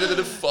deserves better than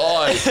a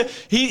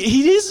 5.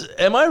 He is.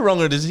 Am I wrong,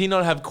 or does he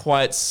not have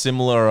quite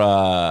similar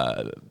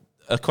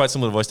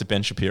voice to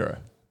Ben Shapiro?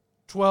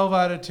 12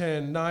 out of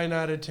 10, 9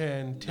 out of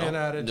 10, 10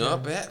 out of 10.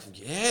 Not bad.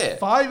 Yeah.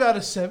 5 out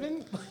of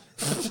 7?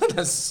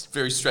 That's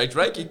very straight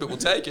ranking, but we'll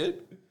take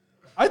it.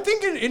 I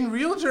think in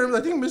real terms,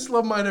 I think Miss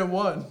Love might have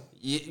won.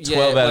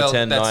 12 out of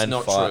 10, that's 9,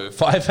 not 5. true.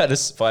 5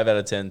 out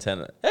of 10,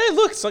 10. Hey,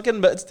 look, it's looking,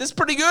 but it's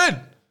pretty good.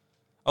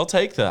 I'll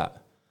take that.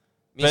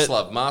 Miss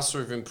Love, master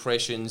of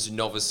impressions,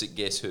 novice at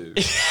Guess Who.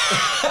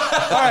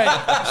 All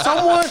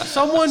right,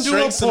 someone do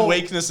Strengths a and poll.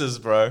 weaknesses,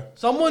 bro.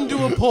 Someone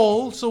do a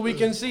poll so we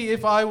can see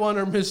if I won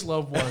or Miss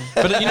Love won.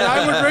 But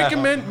I would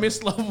recommend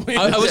Miss Love win.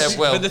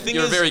 But the thing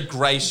you're is- a very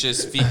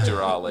gracious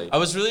Victor, Ali.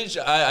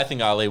 I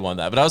think Ali won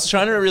that, but I was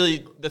trying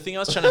to the thing I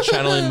was trying to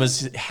channel in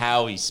was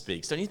how he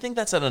speaks. Don't you think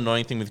that's an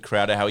annoying thing with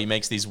Crowder, how he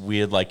makes these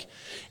weird, like,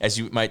 as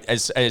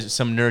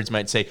some nerds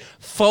might say,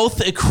 false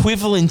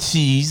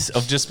equivalencies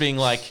of just being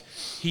like,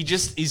 he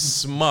just is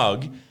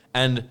smug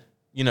and,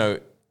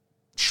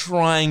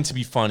 trying to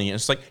be funny. And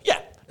it's like, yeah,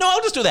 no,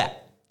 I'll just do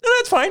that. No,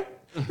 that's fine.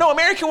 No,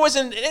 America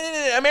wasn't,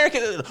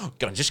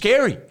 guns are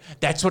scary.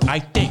 That's what I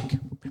think.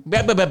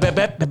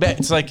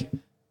 It's like,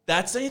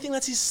 don't you think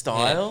that's his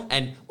style? Yeah.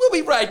 And we'll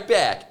be right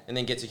back. And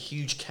then gets a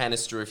huge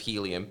canister of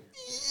helium.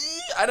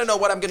 I don't know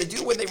what I'm going to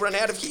do when they run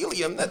out of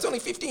helium. That's only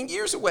 15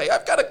 years away.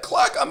 I've got a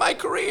clock on my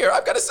career.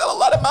 I've got to sell a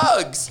lot of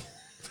mugs.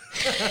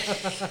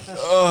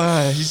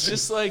 He's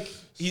just like,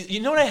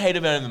 you know what I hate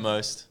about him the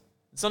most?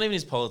 It's not even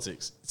his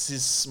politics. It's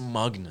his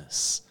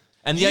smugness.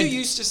 And You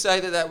used to say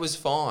that was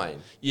fine.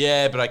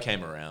 Yeah, but I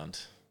came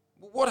around.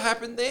 What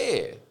happened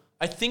there?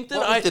 I think that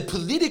What was the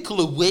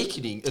political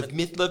awakening of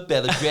Mithla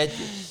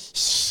Belagradze?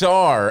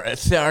 Tsar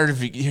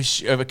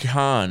of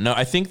Khan. No,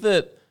 I think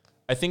that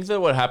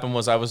what happened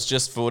was I was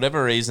just, for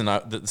whatever reason,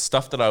 the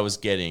stuff that I was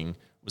getting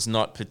was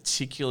not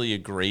particularly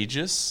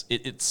egregious.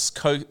 It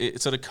sort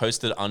of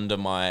coasted under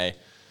my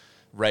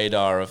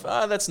radar of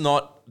that's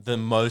not the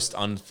most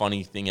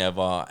unfunny thing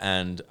ever,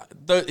 and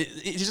though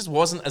it just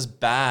wasn't as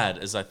bad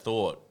as I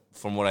thought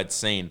from what I'd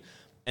seen.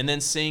 And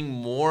then seeing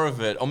more of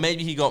it, or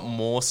maybe he got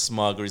more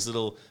smug, or his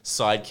little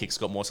sidekicks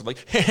got more smug,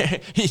 like,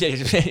 his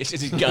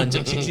guns,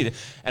 and it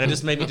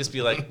just made me just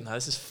be like, no,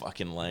 this is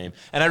fucking lame.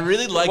 And I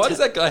really liked Why does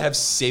that guy have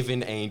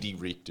 7 Andy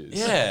Richters?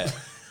 Yeah.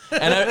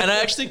 And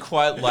I actually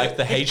quite like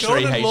the H3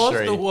 Jordan lost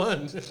the H3.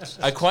 one.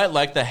 I quite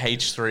like the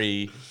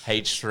H3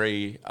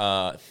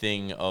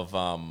 thing of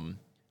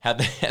how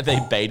they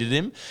baited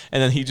him,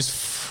 and then he just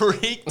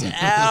freaked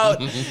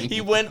out. He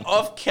went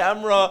off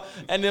camera,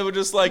 and they were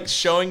just like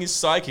showing his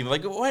psyche,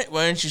 like, why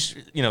don't you,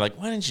 why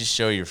don't you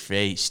show your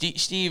face,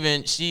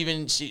 Steven?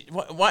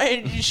 Why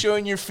aren't you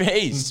showing your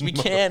face? We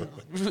can't.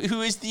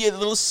 Who is the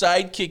little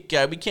sidekick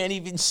guy? We can't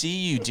even see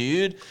you,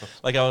 dude.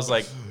 Like, I was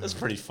like, that's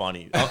pretty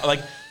funny.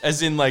 Like,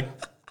 as in, like,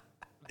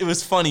 it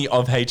was funny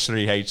of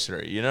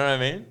H3. You know what I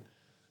mean?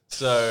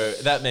 So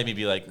that made me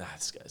be like, nah,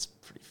 this guy's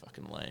pretty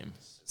fucking lame.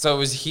 So it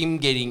was him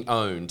getting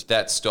owned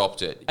that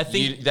stopped it. I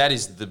think that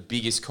is the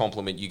biggest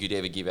compliment you could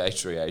ever give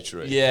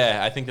H3.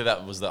 Yeah, I think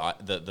that was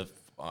the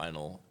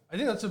final. I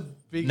think that's a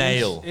big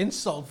Nail.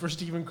 insult for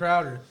Steven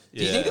Crowder.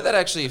 Do you think that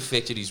actually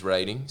affected his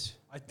ratings?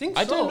 I think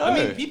I so. don't know. I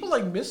mean, people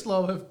like Miss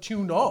Love have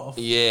tuned off.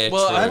 Yeah,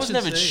 Well, true. I I was should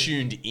never say.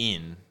 tuned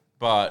in,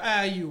 but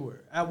I You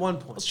were at one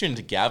was point. tuned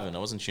to Gavin. I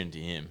wasn't tuned to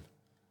him.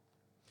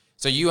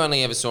 So you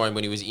only ever saw him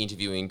when he was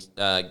interviewing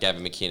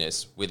Gavin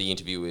McInnes, where the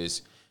interview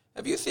is,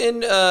 have you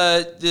seen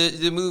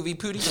the movie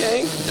Pootie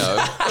Tang?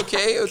 No.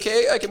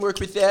 Okay, I can work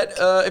with that.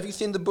 Have you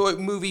seen the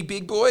movie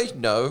Big Boy?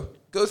 No.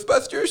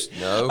 Ghostbusters?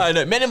 No. I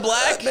know. Men in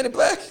Black? Men in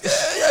Black?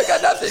 I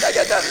got nothing.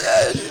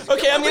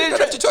 Okay, I'm We're going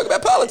gonna have to talk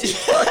about politics.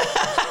 Fuck.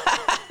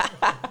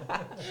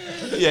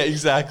 Yeah,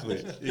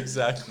 exactly.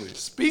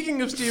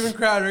 Speaking of Steven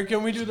Crowder,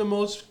 can we do the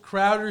most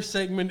Crowder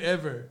segment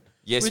ever?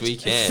 Yes, we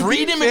can.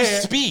 Freedom of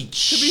fair-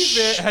 speech. To be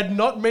fair, had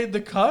not made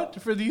the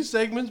cut for these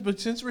segments, but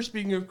since we're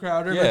speaking of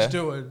Crowder, let's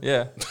do it.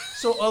 Yeah.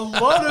 So a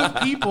lot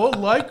of people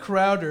like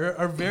Crowder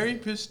are very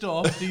pissed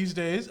off these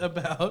days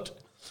about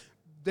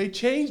they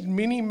changed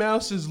Minnie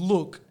Mouse's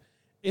look.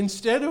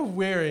 Instead of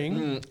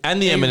wearing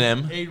And the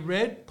Eminem. a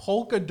red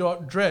polka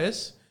dot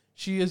dress,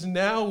 she is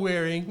now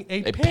wearing a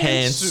A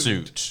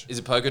pantsuit. pantsuit. Is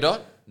it polka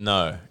dot?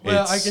 No. Well,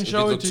 I it's- can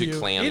show look it to too you.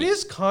 clowny. It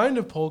is kind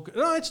of polka.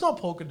 No, it's not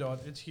polka dot.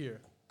 It's here.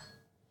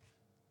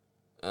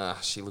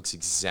 She looks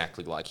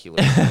exactly like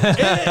Hillary.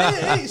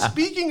 Hey,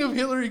 speaking of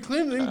Hillary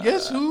Clinton,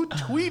 guess who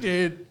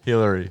tweeted?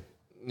 Hillary.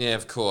 Yeah,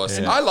 of course.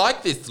 Yeah. I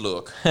like this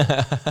look.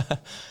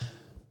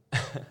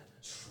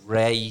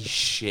 Trey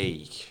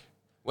Chic.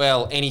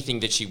 Well, anything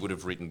that she would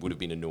have written would have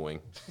been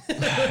annoying.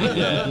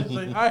 It's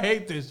like, I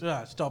hate this.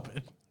 Stop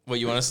it. What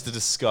you want us to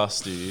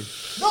discuss, do you?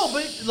 No,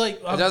 but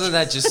like, Doesn't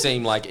that just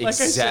seem like I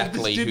said,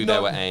 exactly this did who they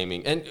not- were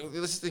aiming? And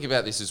let's think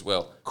about this as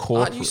well. Aren't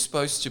Corporate. you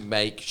supposed to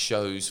make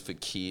shows for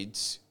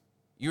kids?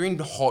 You're in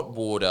hot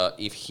water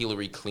if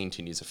Hillary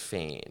Clinton is a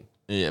fan.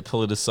 Yeah,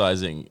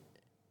 politicizing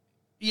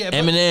yeah,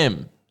 but,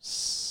 Eminem.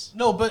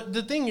 no, but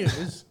the thing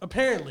is,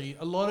 apparently,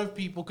 a lot of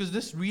people, because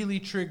this really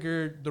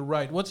triggered the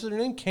right. What's her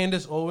name?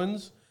 Candace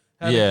Owens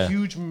had Yeah. a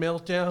huge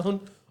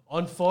meltdown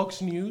on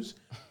Fox News,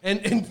 and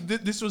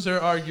this was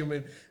her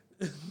argument.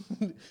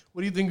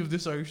 What do you think of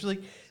this argument? She's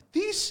like,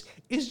 this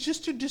is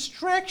just a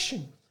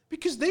distraction.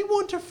 Because they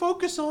want to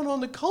focus on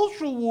the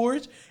cultural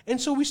wars,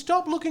 and so we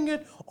stop looking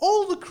at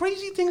all the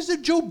crazy things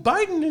that Joe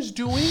Biden is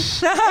doing.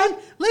 And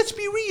let's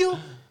be real,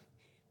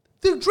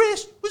 the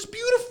dress was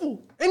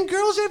beautiful, and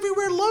girls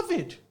everywhere love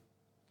it.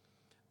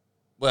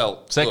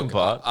 Well, Second look,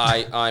 part.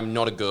 I'm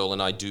not a girl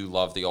and I do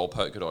love the old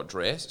polka dot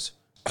dress.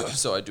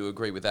 So I do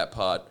agree with that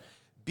part.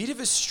 Bit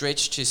of a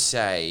stretch to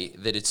say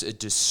that it's a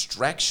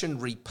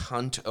distractionary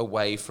punt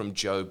away from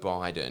Joe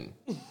Biden.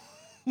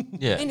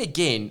 Yeah. And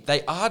again,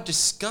 they are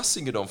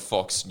discussing it on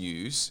Fox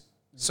News,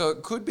 so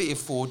it could be a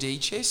 4D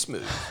chess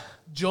move.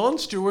 Jon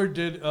Stewart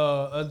did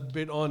a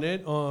bit on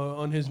it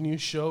on his new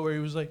show where he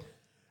was like,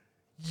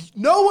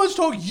 no one's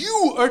talking.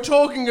 You are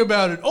talking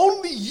about it.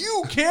 Only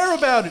you care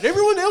about it.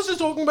 Everyone else is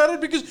talking about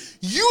it because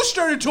you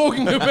started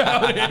talking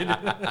about it.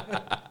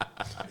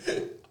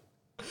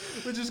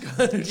 Which is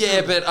kind of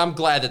Yeah, but I'm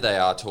glad that they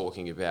are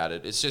talking about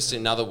it. It's just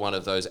another one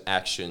of those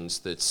actions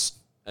that's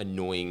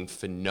annoying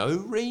for no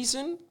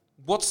reason.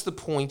 What's the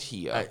point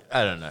here?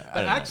 I don't know. I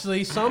don't know.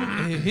 Actually,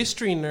 some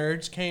history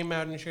nerds came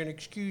out and said,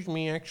 excuse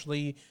me,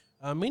 actually,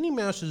 Minnie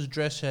Mouse's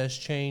dress has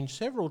changed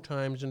several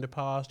times in the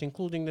past,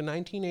 including the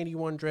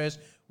 1981 dress,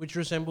 which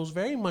resembles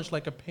very much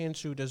like a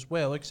pantsuit as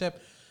well,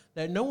 except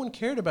that no one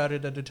cared about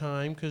it at the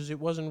time because it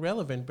wasn't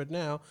relevant. But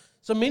now,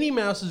 so Minnie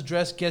Mouse's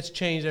dress gets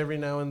changed every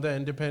now and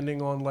then,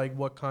 depending on like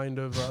what kind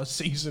of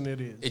season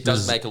it is. It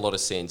does make a lot of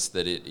sense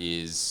that it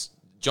is.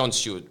 Jon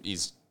Stewart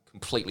is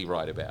completely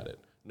right about it.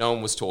 No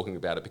one was talking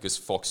about it because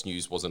Fox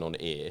News wasn't on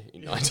air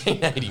in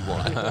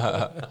 1981.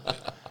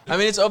 I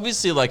mean, it's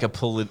obviously like a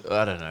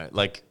I don't know.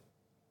 Like,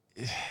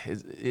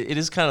 it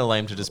is kind of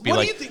lame to just be What do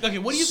like. you think- okay,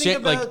 what do you think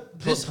about like,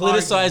 this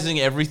politicizing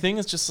everything?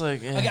 It's just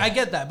like. Okay, I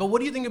get that, but what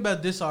do you think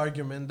about this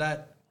argument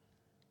that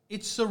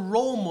it's a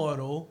role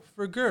model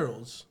for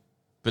girls?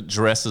 But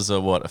dresses are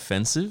what,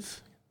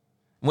 offensive?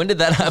 When did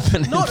that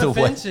happen? Not in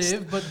the West?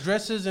 offensive, but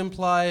dresses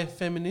imply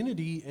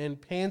femininity, and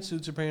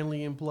pantsuits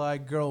apparently imply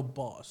girl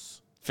boss.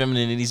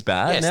 Femininity's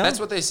bad Yes, now? that's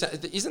what they say.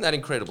 Isn't that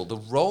incredible? The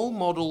role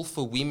model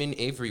for women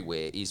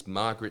everywhere is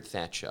Margaret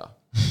Thatcher.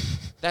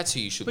 That's who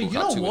you should But look you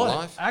up know to what? in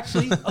life.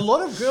 Actually, a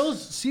lot of girls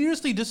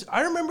seriously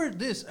I remember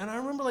this, and I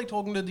remember like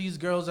talking to these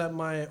girls at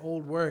my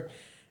old work,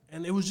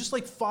 and it was just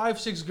like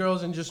 5-6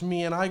 girls and just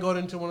me, and I got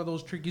into one of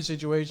those tricky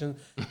situations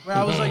where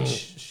I was like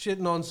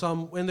shitting on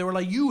some, and they were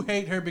like, "You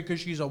hate her because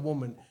she's a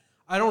woman."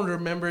 I don't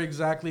remember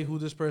exactly who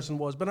this person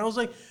was, but I was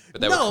like,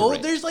 they were no,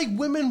 correct. there's like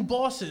women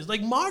bosses.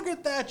 Like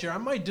Margaret Thatcher, I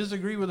might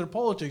disagree with her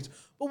politics,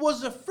 but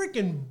was a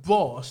freaking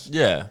boss.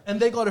 Yeah.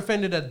 And they got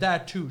offended at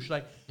that too. She's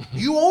like,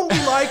 you only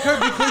like her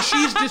because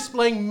she's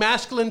displaying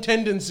masculine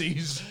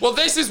tendencies. Well,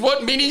 this is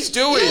what Minnie's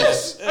doing.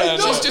 Yes, I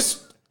know. She's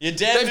just. You're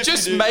damned They've if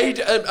just you do. made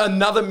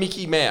another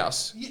Mickey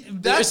Mouse. Yeah, They're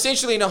that's-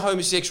 essentially in a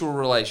homosexual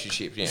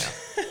relationship now.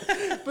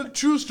 But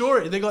true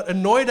story, they got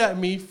annoyed at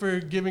me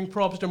for giving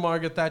props to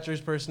Margaret Thatcher's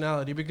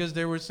personality because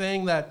they were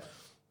saying that,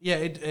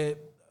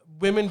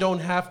 women don't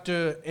have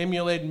to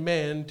emulate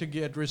men to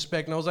get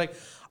respect. And I was like,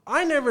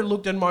 I never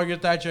looked at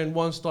Margaret Thatcher and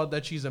once thought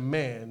that she's a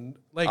man.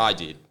 Like, I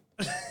did.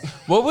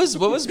 What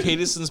was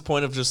Peterson's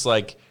point of just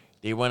like,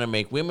 they want to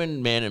make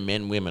women men and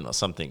men women or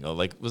something? Or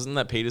like, wasn't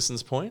that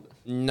Peterson's point?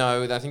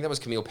 No, I think that was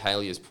Camille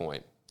Paglia's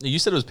point. You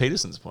said it was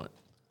Peterson's point.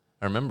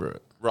 I remember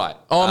it. Right.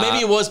 Oh, maybe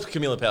it was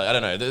Camila Paglia. I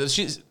don't know.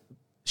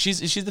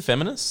 She's the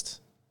feminist?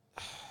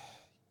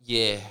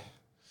 Yeah.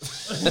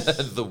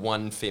 The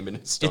one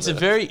feminist. It's on a Earth.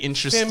 very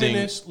interesting.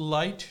 Feminist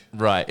light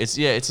Right. It's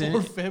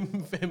or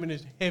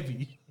feminist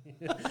heavy.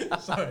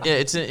 Sorry. Yeah,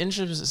 it's an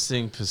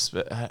interesting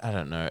perspective. I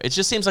don't know. It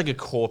just seems like a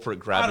corporate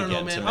grab I don't know,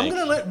 again man. to I'm make.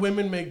 gonna let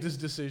women make these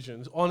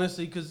decisions,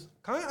 honestly, because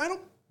I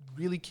don't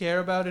really care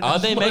about it. Are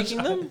as they much.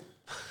 making them?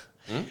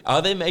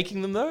 Are they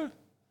making them though?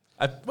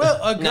 Well,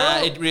 a girl.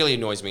 Nah, it really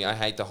annoys me. I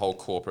hate the whole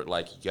corporate,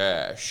 like,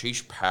 yeah,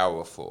 she's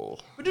powerful.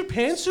 But dude,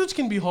 pantsuits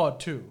can be hot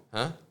too.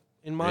 Huh?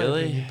 In my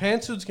Really? opinion,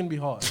 pantsuits can be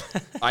hot.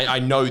 I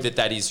know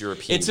that is your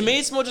opinion. To me,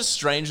 it's more just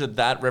strange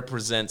that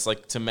represents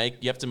like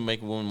you have to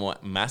make a woman more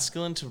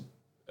masculine to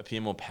appear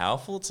more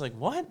powerful. It's like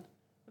what?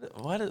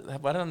 Why do I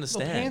don't No,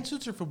 understand?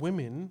 pantsuits are for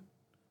women,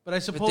 but I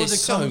But suppose they're it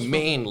so comes from-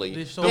 manly.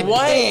 they're so They're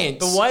manly.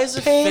 But why is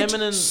it Pant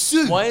feminine?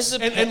 suits. Why is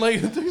it? And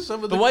like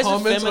some of the But why is it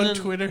comments on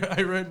feminine- Twitter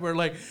I read were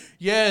like,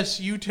 "Yes,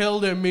 you tell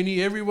them,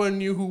 Minnie. Everyone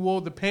knew who wore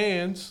the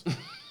pants."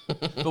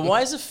 But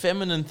why is a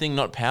feminine thing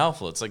not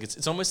powerful? It's like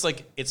it's almost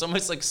like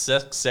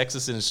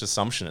sexist in its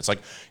assumption. It's like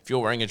if you're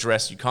wearing a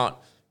dress, you can't.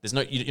 There's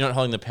no. You're not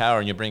holding the power,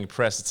 and you're being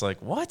oppressed. It's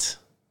like what?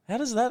 How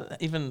does that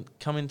even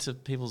come into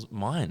people's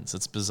minds?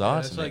 It's bizarre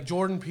It's to me. like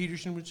Jordan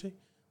Peterson would say,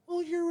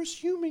 "Well, you're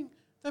assuming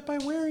that by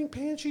wearing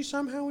pants, she's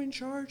somehow in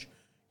charge.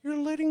 You're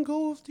letting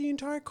go of the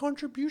entire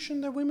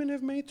contribution that women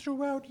have made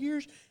throughout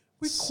years.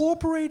 We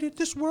cooperated.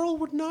 This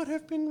world would not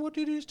have been what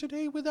it is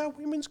today without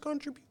women's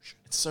contribution."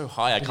 It's so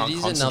high, I But can't it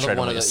is concentrate another on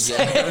one what of you're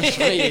the. Yeah, I don't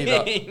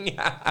saying.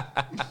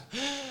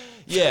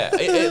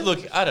 either.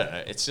 Look, I don't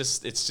know. It's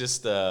just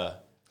the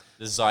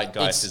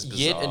zeitgeist is It's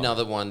bizarre. yet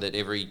another one that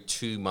every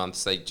 2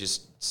 months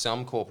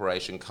some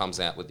corporation comes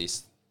out with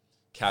this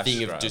Cash thing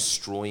grab. of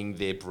destroying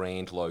their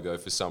brand logo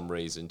for some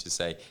reason to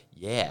say,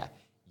 yeah,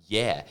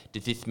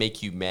 does this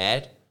make you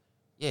mad?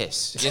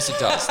 Yes, it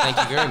does. Thank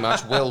you very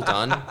much. Well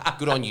done.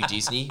 Good on you,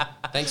 Disney.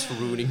 Thanks for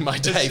ruining my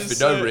day for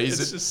no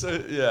reason. It's just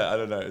so, yeah, I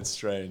don't know. It's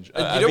strange.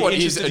 You know what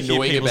is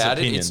annoying about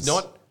it? It's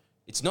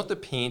not the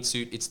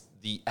pantsuit. It's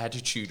the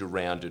attitude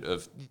around it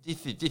of this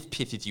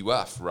pisses you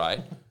off, right?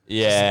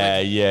 Yeah.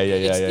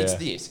 It's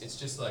this. It's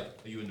just like,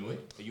 are you annoyed?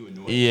 Are you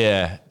annoyed?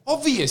 Yeah.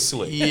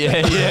 Obviously.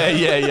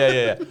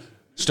 Yeah.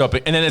 Stop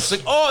it. And then it's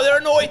like, oh, they're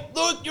annoyed.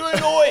 Look, you're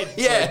annoyed.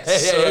 Yeah,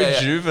 It's so yeah.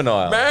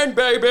 juvenile. Man,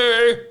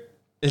 baby.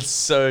 It's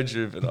so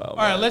juvenile. All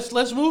right,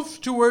 let's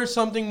move towards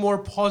something more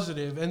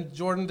positive. And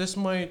Jordan, this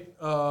might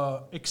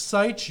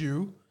excite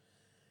you.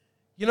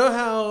 You know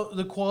how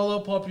the koala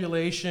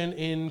population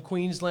in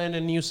Queensland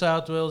and New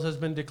South Wales has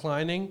been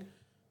declining?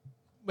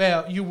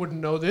 Well, you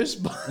wouldn't know this,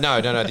 but, No,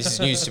 this is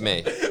news to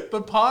me.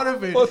 but part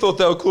of it thought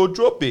they were called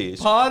drop beers.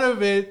 Part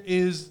of it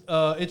is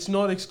it's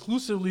not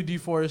exclusively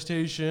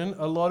deforestation.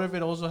 A lot of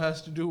it also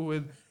has to do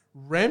with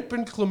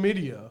rampant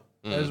chlamydia,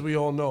 as we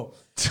all know.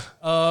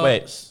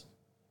 Wait.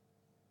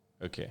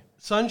 Okay.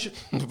 Sunshine.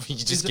 You're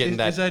just getting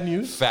is that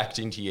news? fact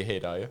into your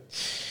head, are you?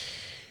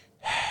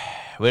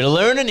 We're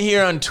learning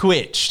here on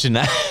Twitch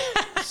tonight.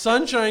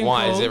 Sunshine.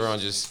 Why is Coast. everyone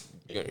just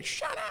going,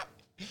 shut up?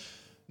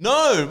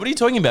 No, what are you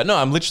talking about? No,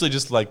 I'm literally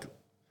just like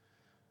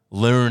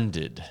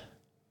learned.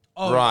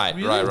 Oh, Right.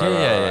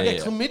 Yeah. Yeah,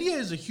 chlamydia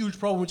is a huge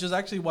problem, which is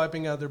actually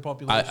wiping out their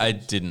population. I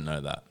didn't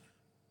know that.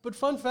 But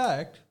fun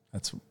fact: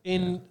 That's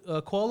in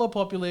koala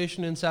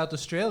population in South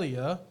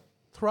Australia,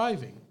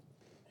 thriving.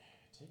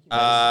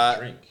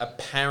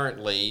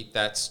 Apparently,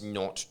 that's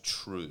not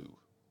true.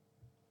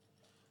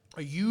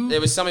 Are you?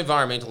 There was some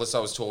environmentalists I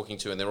was talking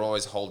to, and they're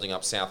always holding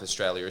up South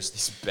Australia as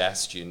this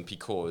bastion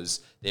because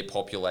their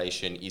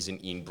population isn't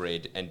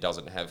inbred and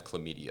doesn't have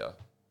chlamydia.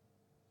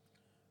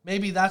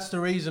 Maybe that's the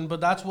reason,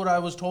 but that's what I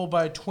was told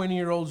by a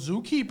 20-year-old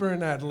zookeeper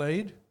in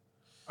Adelaide.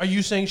 Are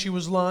you saying she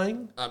was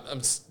lying?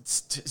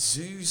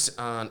 Zoos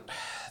aren't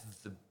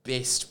the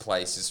best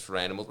places for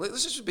animals.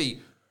 Let's just be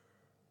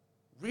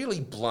really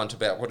blunt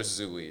about what a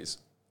zoo is.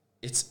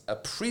 It's a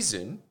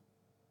prison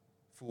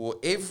for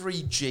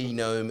every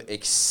genome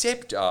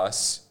except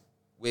us,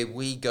 where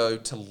we go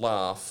to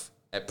laugh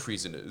at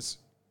prisoners.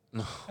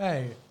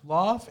 Hey,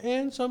 laugh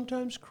and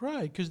sometimes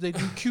cry because they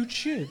do cute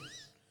shit.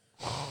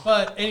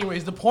 But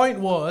anyways, the point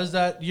was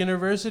that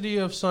University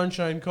of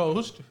Sunshine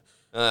Coast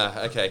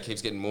Okay, it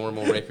keeps getting more and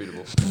more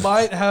reputable.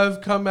 might have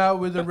come out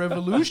with a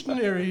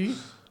revolutionary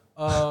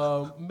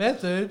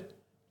method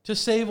to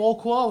save all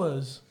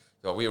koalas.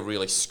 God, we are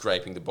really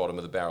scraping the bottom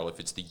of the barrel if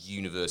it's the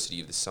University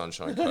of the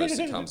Sunshine Coast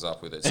that comes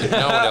up with it. So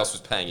no one else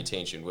was paying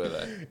attention, were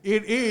they?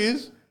 It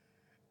is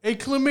a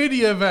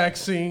chlamydia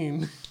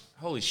vaccine.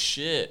 holy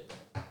shit,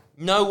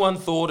 No one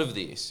thought of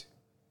this.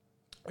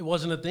 It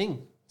wasn't a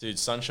thing. dude.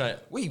 Sunshine.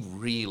 We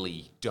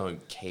really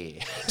don't care.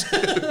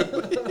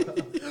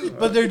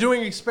 But they're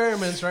doing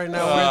experiments right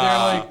now where they're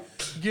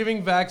like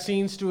giving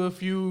vaccines to a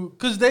few,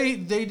 because they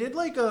did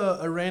like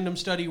a random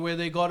study where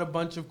they got a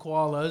bunch of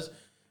koalas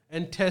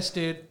and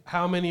tested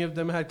how many of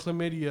them had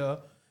chlamydia.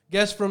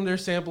 Guess from their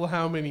sample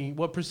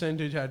what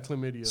percentage had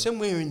chlamydia?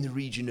 Somewhere in the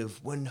region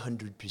of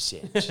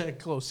 100%.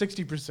 Close,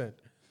 60%.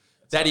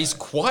 That is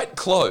quite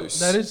close.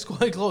 That is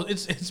quite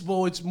close.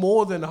 It's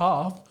more than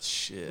half.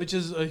 Shit. Which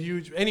is a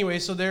huge. Anyway,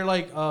 so they're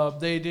like they've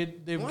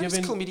Why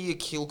given. does chlamydia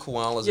kill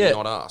koalas Yeah. and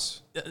not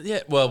us? Yeah,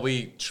 well,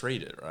 we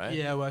treat it, right?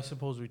 Yeah, well, I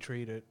suppose we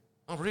treat it.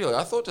 Oh, really?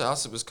 I thought to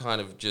us it was kind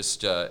of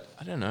just I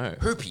don't know.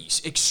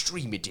 herpes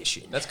extreme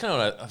edition. That's kind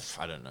of what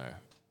I don't know.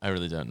 I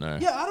really don't know.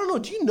 Yeah, I don't know.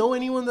 Do you know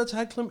anyone that's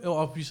had chlamydia? Oh,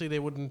 obviously they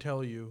wouldn't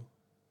tell you.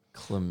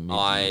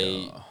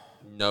 Chlamydia. I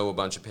know a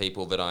bunch of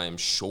people that I am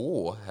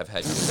sure have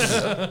had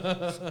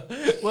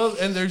chlamydia. Well,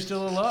 and they're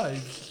still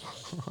alive.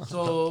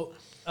 So,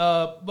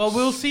 but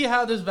we'll see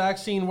how this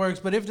vaccine works.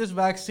 But if this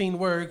vaccine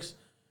works,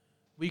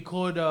 we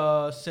could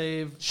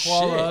save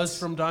koalas Shit.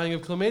 from dying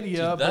of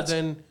chlamydia. But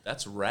then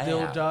that's rad.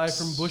 they'll die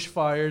from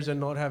bushfires and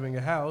not having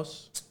a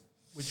house,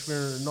 which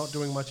we're not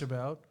doing much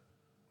about.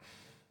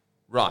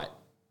 Right.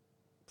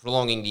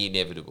 Prolonging the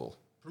inevitable.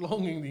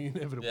 Prolonging the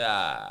inevitable.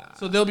 Yeah.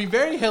 So they'll be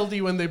very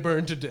healthy when they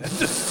burn to death.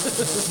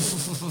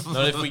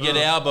 Not if we get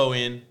Albo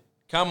in.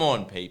 Come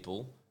on,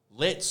 people.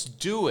 Let's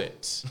do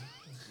it.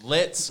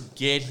 Let's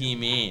get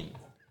him in.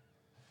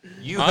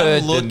 You I'm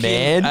heard the looking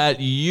man. at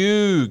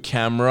you,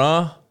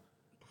 camera.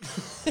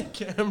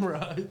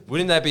 Camera.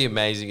 Wouldn't that be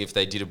amazing if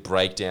they did a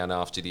breakdown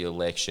after the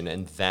election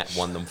and that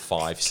won them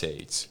 5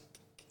 seats?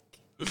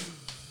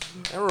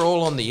 They were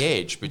all on the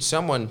edge, but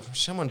someone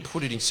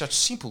put it in such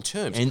simple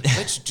terms. And-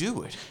 Let's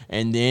do it.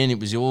 And then it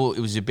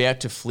was about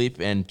to flip,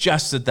 and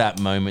just at that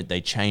moment,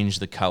 they changed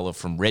the color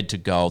from red to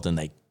gold, and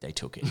they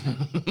took it.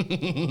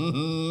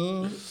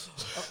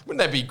 Wouldn't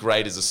that be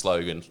great as a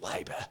slogan?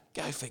 Labor,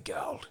 go for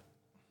gold.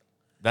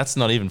 That's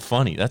not even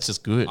funny. That's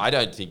just good. I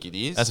don't think it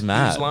is. That's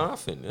mad. Who's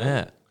laughing?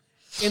 Yeah.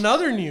 In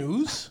other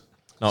news,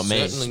 Not me.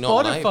 Certainly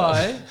not Spotify-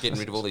 Labor. Getting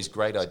rid of all these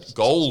great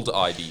gold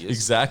ideas.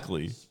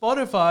 Exactly.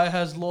 Spotify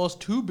has lost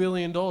 $2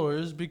 billion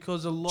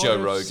because a lot Joe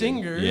of Rogan.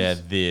 singers Yeah,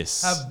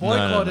 this. have No, no,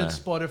 boycotted no.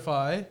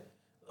 Spotify.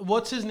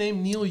 What's his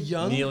name? Neil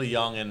Young? Neil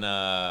Young and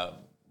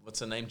what's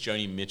her name?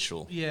 Joni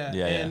Mitchell. Yeah,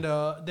 yeah.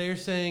 and they're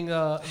saying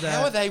that.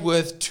 How are they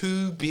worth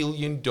 $2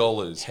 billion?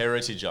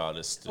 Heritage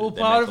artists. Well, They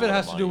part make of a it lot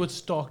has to do money. with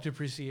stock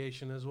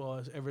depreciation as well,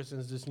 as ever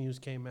since this news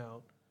came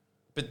out.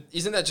 But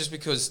isn't that just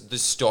because the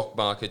stock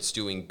market's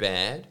doing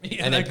bad?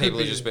 Yeah, and then that could people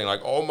are be just it. being like,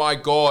 oh my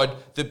God,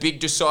 the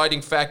big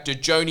deciding factor,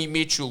 Joni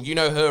Mitchell. You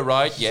know her,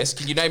 right? Yes.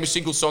 Can you name a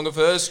single song of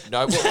hers?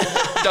 No. Well,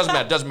 it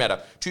doesn't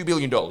matter. $2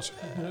 billion.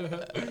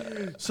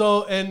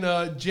 So,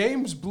 and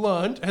James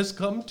Blunt has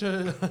come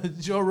to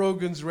Joe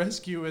Rogan's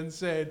rescue and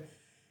said,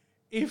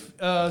 if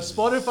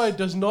Spotify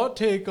does not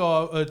take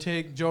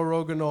Joe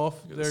Rogan off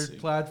their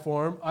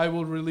platform, I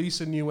will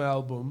release a new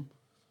album.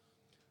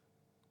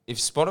 If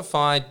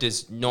Spotify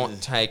does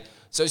not take...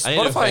 So I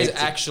need to Spotify is vape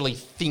to- actually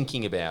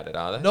thinking about it,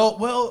 are they? No,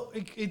 well,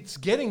 it's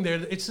getting there.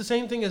 It's the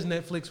same thing as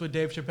Netflix with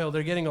Dave Chappelle.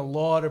 They're getting a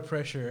lot of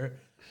pressure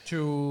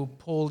to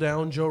pull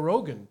down Joe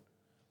Rogan.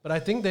 But I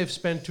think they've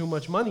spent too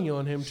much money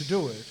on him to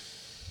do it.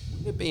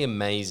 Wouldn't it be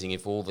amazing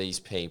if all these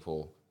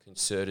people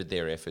concerted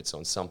their efforts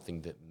on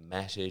something that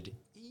mattered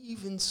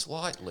even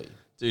slightly?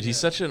 Dude, he's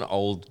such an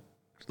old,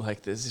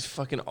 like, there's these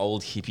fucking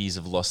old hippies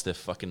have lost their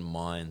fucking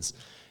minds.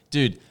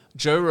 Dude,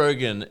 Joe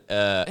Rogan,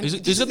 And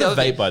he's got the other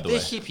vape, thing, by the they're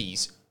way.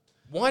 hippies.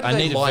 Why do I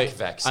they need like a vape.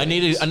 vaccines?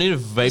 I need a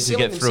vape to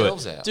selling get through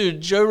themselves it. out.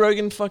 Dude, Joe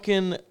Rogan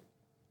fucking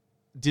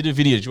did a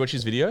video. Did you watch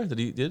his video that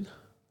he did?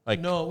 Like,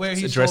 No, where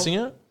he's addressing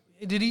it?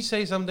 Did he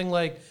say something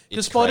like...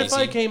 Because It's Spotify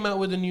crazy. came out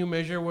with a new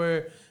measure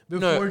where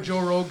before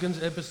Joe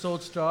Rogan's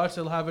episode starts,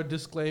 they'll have a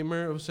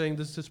disclaimer of saying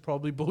this is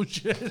probably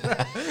bullshit. Or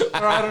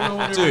I don't know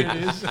whatever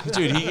it is.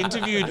 Dude, he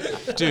interviewed.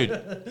 Dude,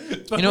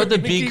 But you know what we're the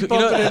gonna big- keep you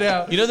know- pumping it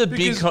out you know the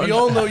big because we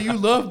all know you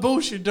love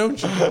bullshit,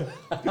 don't you?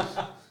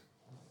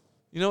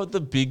 you know what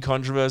the big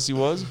controversy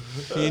was?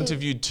 He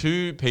interviewed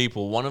 2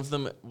 people. One of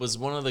them was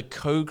one of the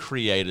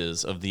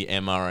co-creators of the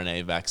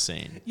mRNA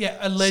vaccine. Yeah,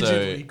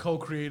 allegedly So-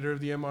 co-creator of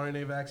the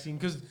mRNA vaccine.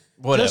 Because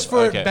Whatever, just for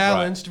okay,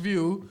 balanced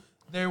view,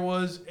 there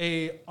was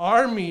a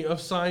army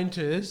of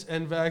scientists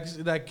and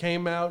that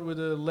came out with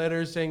a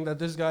letter saying that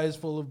this guy is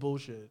full of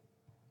bullshit.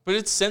 But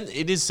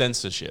it is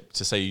censorship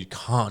to say you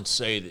can't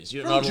say this.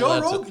 You're Bro, not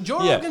allowed to.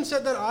 Joe Yeah. Rogan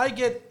said that I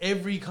get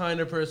every kind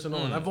of person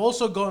on. I've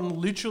also gotten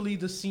literally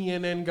the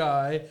CNN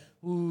guy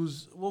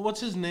who's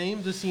what's his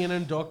name? The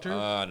CNN doctor,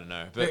 I don't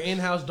know. their But,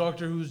 in-house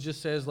doctor who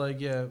just says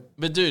like, yeah,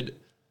 but dude,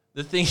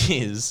 the thing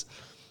is,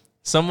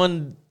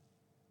 someone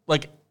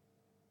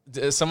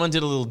did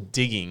a little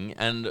digging,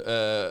 and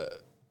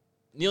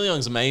Neil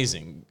Young's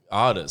amazing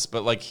artist,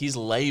 but like his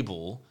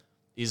label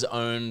is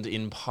owned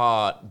in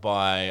part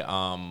by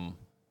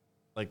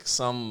like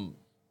some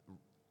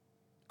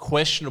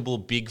questionable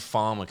big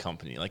pharma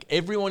company. Like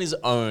everyone is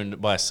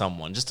owned by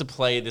someone just to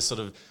play this sort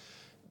of,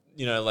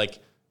 you know, like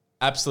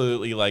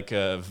absolutely like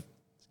a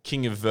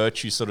king of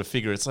virtue sort of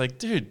figure. It's like,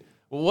 dude,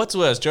 well, what's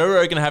worse, Joe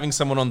Rogan having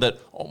someone on that,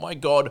 oh my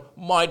God,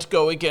 might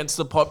go against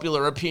the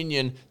popular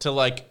opinion, to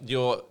like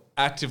you're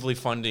actively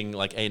funding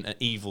like an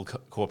evil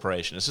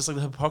corporation. It's just like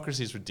the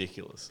hypocrisy is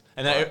ridiculous.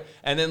 And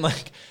then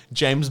like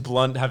James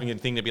Blunt having a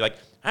thing to be like,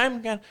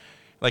 I'm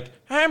like,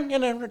 I'm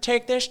gonna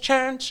take this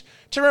chance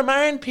to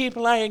remind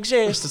people I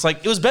exist. It's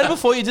like, it was better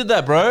before you did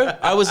that, bro.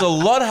 I was a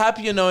lot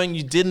happier knowing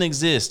you didn't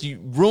exist. You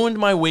ruined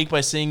my week by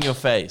seeing your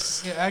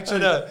face. Yeah, actually,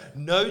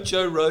 No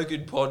Joe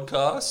Rogan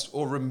podcast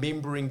or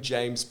remembering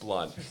James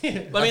Blunt. I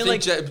mean,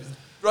 think like-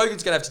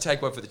 Rogan's gonna have to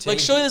take one for the team. Like,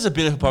 surely there's a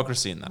bit of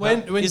hypocrisy in that.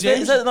 When is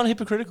James- that not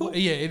hypocritical?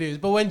 yeah, it is.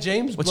 But when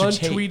James What's your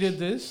Blunt take? tweeted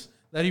this,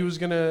 that he was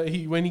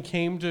when he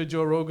came to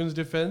Joe Rogan's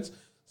defense,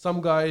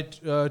 some guy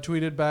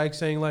tweeted back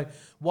saying like,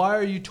 "Why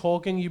are you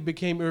talking? You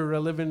became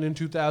irrelevant in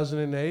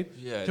 2008."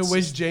 Yeah, To it's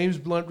which just- James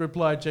Blunt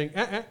replied saying,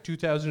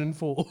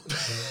 2004.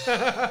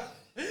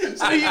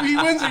 So he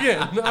wins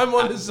again. I'm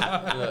on his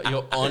side.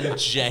 You're on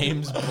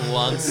James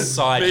Blunt's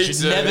side. You Me should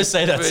too. never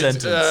say that Me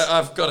sentence. too.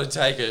 I've got to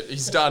take it.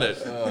 He's done it.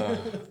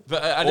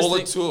 But I just All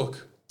think, it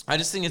took. I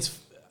just think it's,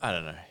 I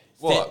don't know.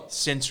 What?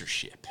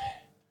 Censorship.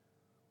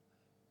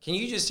 Can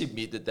you just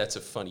admit that that's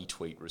a funny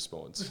tweet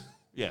response?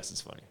 Yes,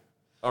 it's funny.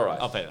 All right.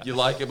 I'll pay that. You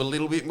like him a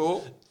little bit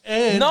more?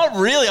 And Not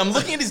really. I'm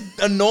looking at his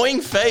annoying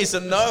face,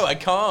 and no, I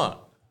can't.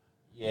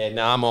 Yeah,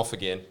 no, I'm off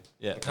again.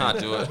 Yeah. I can't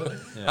do it.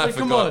 I like,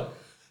 come forgot. on.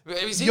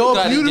 Was he the Your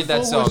guy that did Beautiful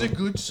that song? was a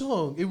good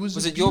song. It was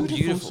Was a it You're beautiful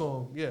Beautiful?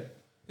 song. Yeah.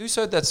 Who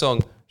said that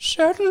song?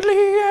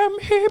 Certainly I'm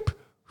hip.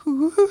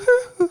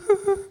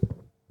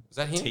 Was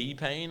that him?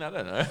 T-Pain? I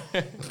don't know.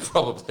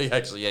 Probably,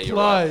 actually. Yeah, you're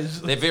Plies.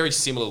 right. They're very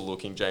similar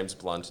looking, James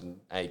Blunt and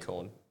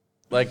Akon.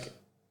 Like,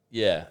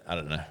 yeah, I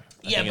don't know. I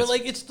Yeah, think but it's-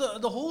 like it's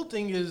the whole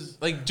thing is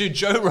Like, dude,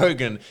 Joe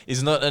Rogan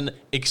is not an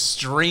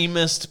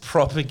extremist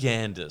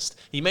propagandist.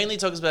 He mainly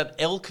talks about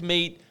elk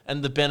meat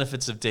and the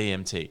benefits of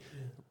DMT.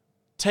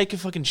 Take a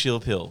fucking chill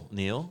pill,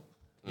 Neil.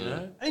 You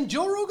know? and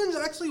Joe Rogan's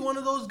actually one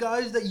of those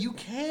guys that you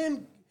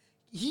can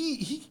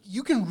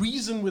you can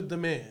reason with the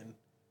man.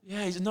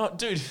 Yeah, he's not,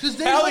 dude.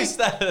 There's How like- is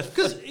that?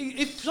 Because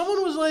if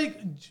someone was like,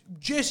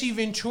 Jesse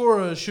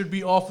Ventura should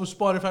be off of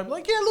Spotify, I'd be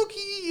like, yeah, look,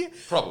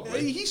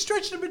 Probably. he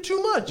stretched a bit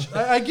too much.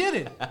 I get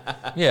it.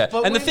 Yeah,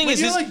 But and the when- thing when is,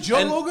 you're is like Joe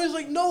and- Rogan is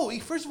like, no.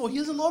 First of all, he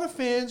has a lot of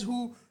fans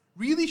who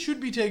really should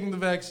be taking the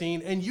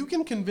vaccine, and you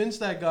can convince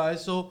that guy.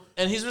 So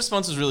And his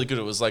response was really good.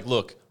 It was like,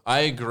 look,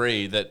 I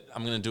agree that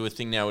I'm going to do a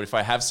thing now where if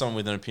I have someone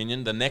with an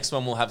opinion, the next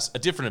one will have a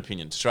different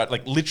opinion to try,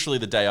 like literally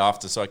the day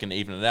after, so I can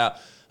even it out,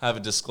 have a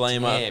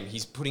disclaimer. Damn,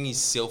 he's putting his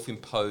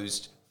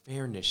self-imposed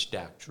fairness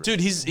doctrine. Dude,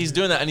 he's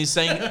doing that, and he's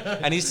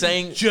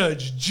saying,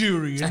 judge,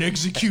 jury, and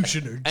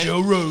executioner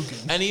Joe Rogan.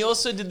 and he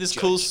also did this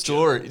cool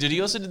story. Dude,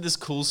 he also did this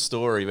cool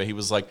story where he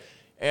was like,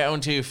 hey, I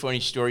want to tell you a funny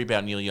story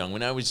about Neil Young.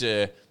 When I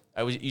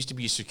used to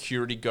be a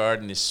security guard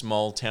in this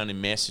small town in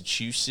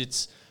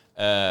Massachusetts.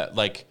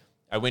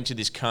 I went to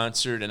this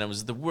concert and it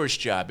was the worst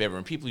job ever.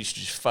 And people used to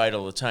just fight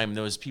all the time. And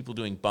there was people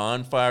doing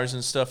bonfires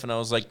and stuff. And I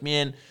was like,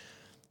 man,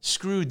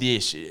 screw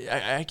this.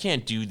 I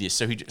can't do this.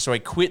 So I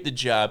quit the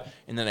job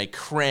and then I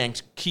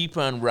cranked Keep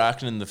on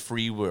Rocking in the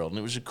Free World. And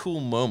it was a cool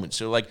moment.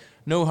 So like,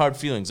 no hard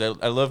feelings. I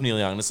love Neil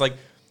Young. And it's like,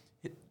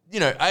 you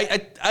know,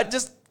 I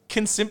just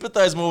can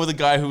sympathize more with a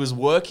guy who was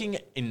working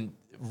in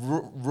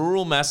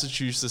rural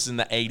Massachusetts in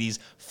the 80s,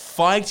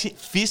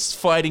 fist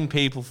fighting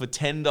people for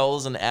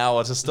 $10 an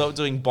hour to stop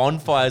doing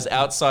bonfires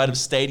outside of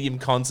stadium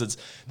concerts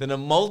than a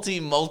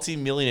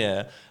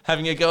multi-millionaire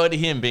having a go at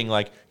him being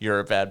like, you're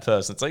a bad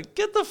person. It's like,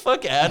 get the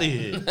fuck out of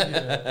here.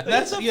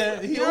 That's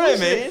yeah. He You know what I always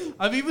say- mean?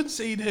 I've even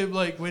seen him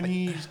like when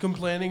he's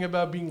complaining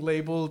about being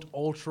labeled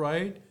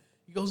alt-right.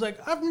 He goes like,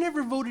 "I've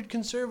never voted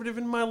conservative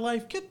in my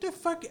life. Get the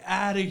fuck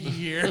out of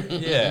here."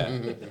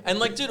 Yeah. And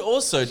like, dude,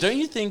 also, don't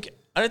you think,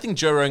 I don't think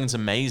Joe Rogan's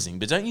amazing,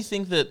 but don't you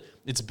think that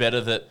it's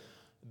better that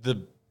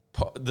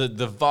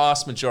the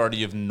vast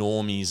majority of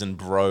normies and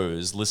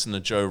bros listen to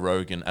Joe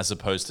Rogan as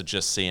opposed to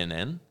just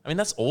CNN? I mean,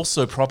 that's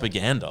also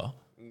propaganda.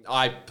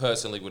 I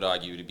personally would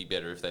argue it'd be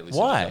better if they listened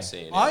Why? to us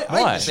CNN. I-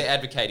 Why? They're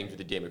advocating for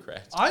the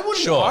Democrats. I wouldn't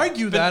Sure.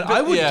 argue But- that. but-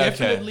 I would yeah, okay.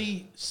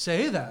 definitely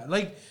say that.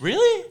 Like,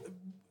 Really?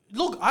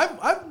 look,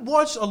 I've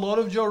watched a lot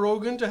of Joe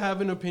Rogan to have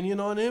an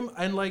opinion on him,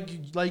 and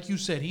like you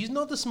said, he's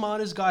not the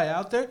smartest guy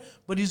out there,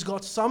 but he's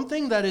got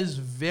something that is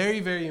very,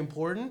 very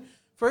important.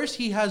 First,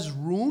 he has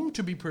room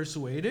to be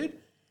persuaded,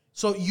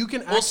 so you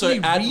can Also,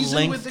 actually at reason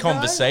length with the guy.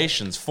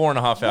 conversations,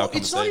 4.5 hour No,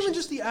 conversations. it's not even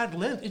just the ad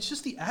length, it's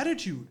just the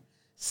attitude.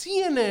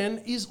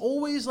 CNN is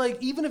always like,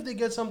 even if they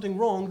get something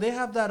wrong, they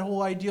have that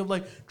whole idea of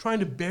like trying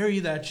to bury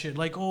that shit.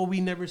 Like, oh,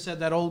 we never said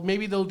that. Oh,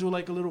 maybe they'll do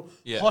like a little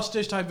Yeah.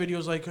 hostage type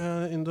videos like,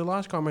 in the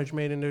last comment you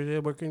made and they're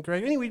working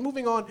correct. Anyway,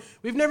 moving on.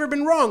 We've never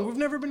been wrong. We've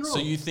never been wrong. So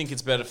you think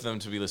it's better for them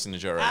to be listening to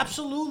Joe Rogan?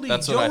 Absolutely.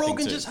 That's Joe what I think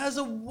Rogan too. just has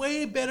a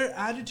way better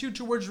attitude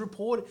towards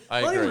reporting.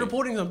 I Not even agree.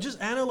 reporting them, just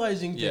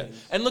analyzing Yeah. things.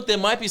 And look, there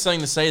might be something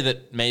to say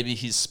that maybe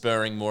he's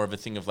spurring more of a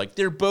thing of like,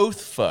 they're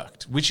both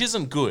fucked, which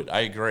isn't good.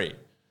 I agree.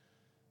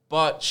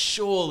 But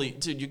surely,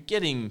 dude, you're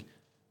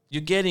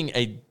getting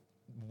a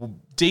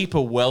deeper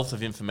wealth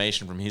of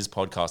information from his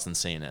podcast than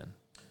CNN.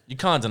 You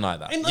can't deny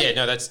that. And like, Yeah,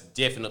 no, that's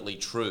definitely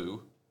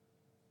true.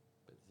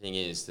 But the thing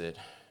is that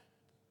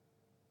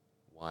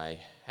why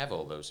have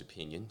all those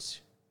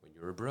opinions when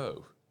you're a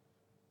bro?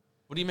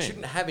 What do you You mean?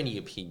 shouldn't have any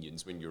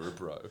opinions when you're a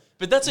bro.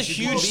 But that's a You should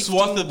be huge lifting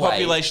swath of the weight.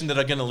 population that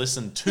are going to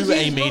listen to He's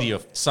a not-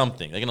 media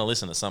something. They're going to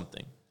listen to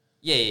something.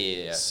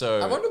 Yeah. So-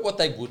 I wonder what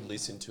they would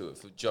listen to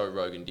if Joe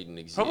Rogan didn't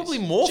exist. Probably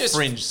more Just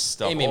fringe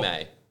stuff.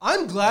 MMA.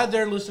 I'm glad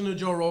they're listening to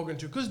Joe Rogan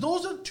too, because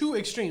those are two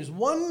extremes.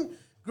 One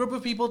group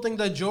of people think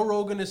that Joe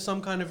Rogan is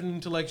some kind of an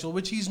intellectual,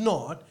 which he's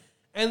not.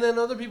 And then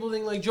other people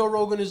think like Joe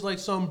Rogan is like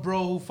some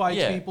bro who fights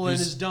Yeah, people and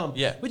who's- is dumb.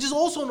 yeah. Which is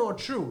also not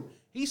true.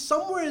 He's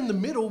somewhere in the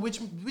middle, which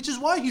is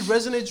why he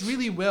resonates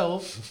really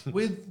well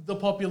with the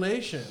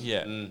population.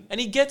 Yeah. And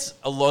he gets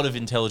a lot of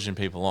intelligent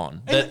people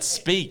on that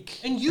speak.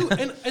 And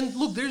and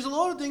look, there's a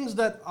lot of things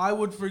that I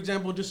would, for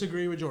example,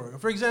 disagree with Joe Rogan.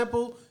 For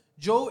example,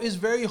 Joe is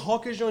very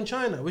hawkish on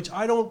China, which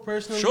I don't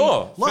personally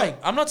like.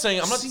 I'm not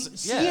saying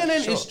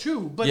CNN sure. is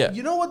too, but Yeah.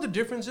 you know what the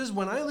difference is?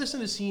 When I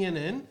listen to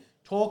CNN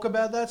talk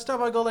about that stuff,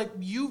 I go like,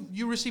 you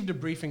received a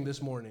briefing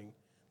this morning.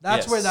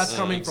 That's Yes. where that's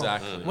coming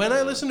Exactly. from. When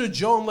I listen to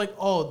Joe, I'm like,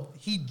 oh,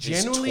 he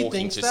genuinely talking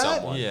thinks to that.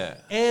 someone. Yeah.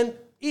 And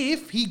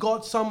if he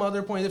got some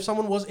other point, if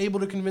someone was able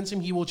to convince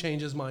him, he will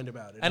change his mind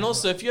about it. And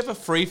also, if you have a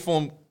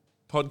free-form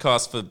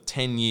podcast for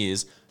 10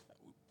 years,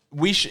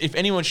 if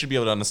anyone should be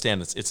able to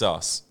understand it's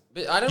us.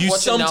 But I don't You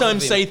watch enough of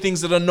sometimes him. say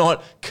things that are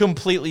not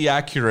completely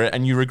accurate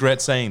and you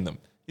regret saying them.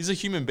 He's a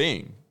human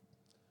being.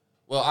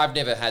 Well, I've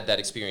never had that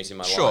experience in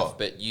my Sure. life,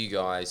 but you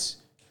guys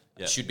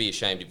Yeah. should be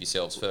ashamed of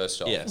yourselves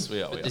first off. Yes,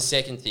 we are, But we the are.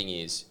 second thing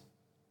is,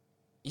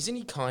 isn't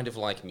he kind of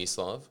like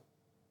Mislav?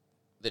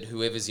 That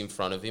whoever's in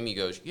front of him, he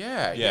goes,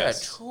 Yes. yeah,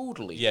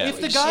 totally. Yeah. if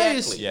the guy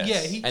is, exactly. Yes.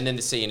 yeah, he, And then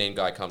the CNN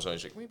guy comes on and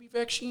he's like, maybe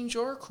vaccines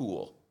are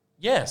cool.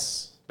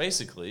 Yes,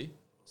 basically.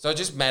 So it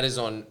just matters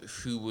on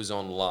who was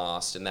on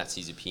last, and that's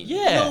his opinion.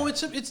 Yeah. no, it's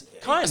Kind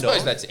I of.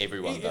 suppose that's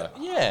everyone, though.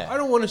 Yeah. I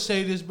don't want to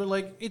say this, but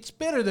like, it's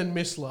better than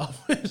Mislav.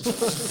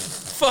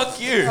 Fuck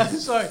you. I'm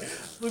sorry.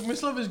 Look,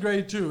 Mislav is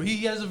great too. He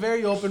has a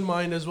very open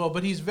mind as well,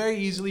 but he's very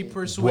easily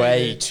persuaded.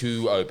 Way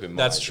too open-minded.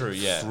 That's true,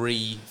 yeah.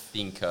 Free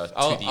thinker to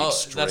the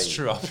extreme. That's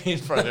true. I'll be in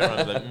front of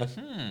everyone like,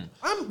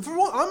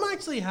 I'm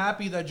actually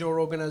happy that Joe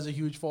Rogan has a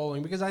huge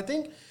following because I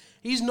think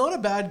he's not a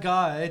bad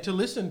guy to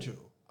listen to.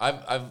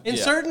 in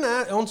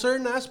On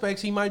certain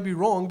aspects, he might be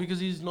wrong because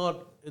he's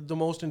not the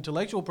most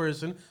intellectual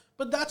person,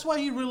 but that's why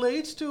he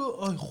relates to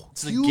a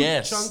the huge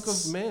guests. chunk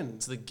of men.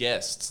 It's the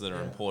guests that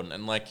are important.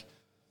 And like,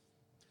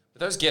 But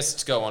those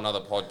guests go on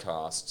other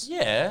podcasts.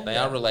 yeah. They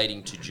are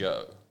relating to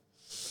Joe.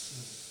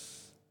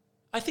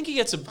 I think he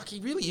gets a. Fuck, he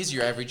really is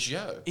your average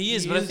Joe. He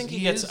is, He but is- I think he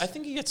he gets. is I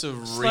think he gets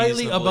a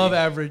Slightly reasonably- above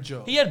average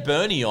Joe. He had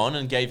Bernie on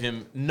and gave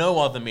him no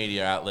other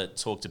media outlet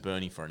talk to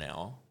Bernie for an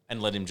hour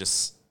and let him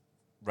just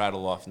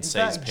rattle off and In say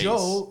fact, his piece.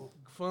 Joe,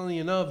 funnily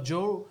enough,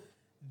 Joe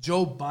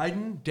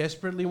Biden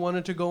desperately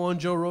wanted to go on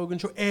Joe Rogan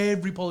show.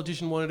 Every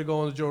politician wanted to go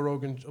on the Joe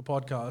Rogan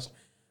podcast.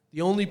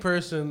 The only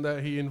person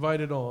that he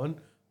invited on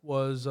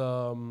was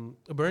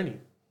Bernie.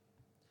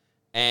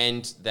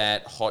 And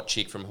that hot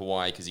chick from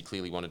Hawaii because he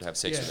clearly wanted to have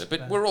sex Yeah, with her. But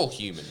that. we're all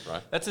human,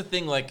 right? That's the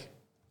thing. Like,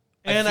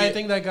 And I feel-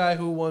 think that guy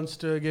who wants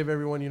to give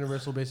everyone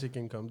universal basic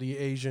income, the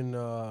Asian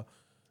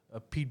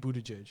Pete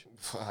Buttigieg.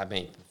 I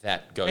mean,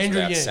 that goes Andrew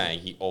without Yang. saying.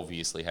 He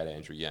obviously had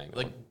Andrew Yang.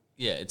 like, on.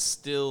 yeah, it's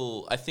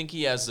still. I think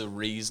he has a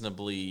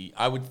reasonably.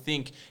 I would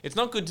think it's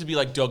not good to be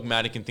like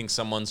dogmatic and think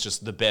someone's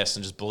just the best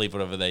and just believe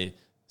whatever they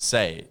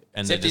say.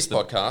 And they're Except this just the-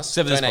 podcast.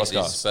 Except for this Don't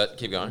podcast. exist, but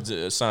keep going.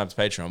 Sign up to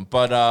Patreon.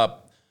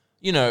 But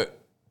you know,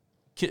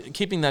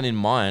 keeping that in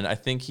mind, I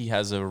think he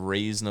has a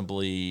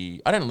reasonably.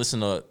 I don't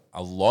listen to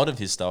a lot of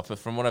his stuff, but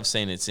from what I've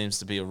seen, it seems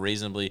to be a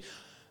reasonably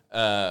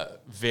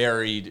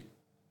varied.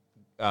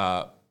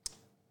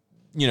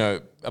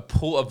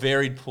 A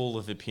varied pool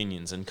of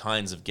opinions and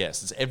kinds of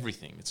guests. It's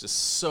everything. It's just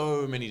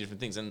so many different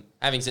things. And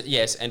Having said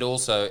yes, and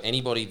also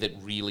anybody that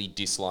really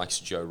dislikes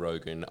Joe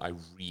Rogan, I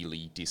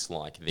really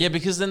dislike them. yeah,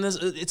 because then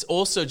it's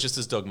also just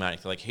as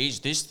dogmatic. Like, here's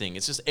this thing.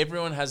 It's just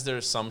everyone has their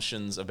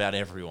assumptions about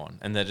everyone,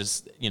 and they're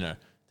just they're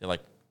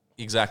like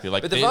exactly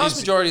like. But the there vast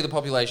is- majority of the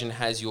population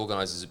has your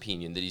guys'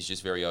 opinion that he's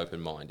just very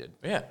open-minded.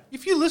 yeah,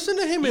 If you listen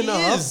to him He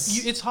enough,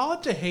 is. it's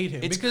hard to hate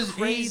him it's because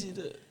crazy.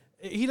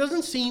 he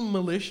doesn't seem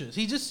malicious.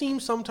 He just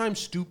seems sometimes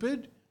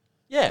stupid.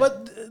 Yeah,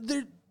 But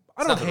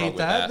I don't nothing wrong hate with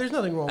that. that. There's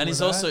nothing wrong and with he's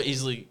that. also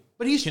easily.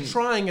 But he's can-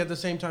 trying at the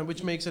same time,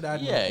 which makes it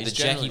admirable. Yeah, The he's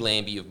Jackie genuine.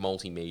 Lambie of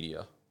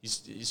multimedia.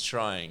 He's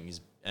trying.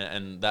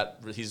 And that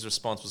his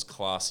response was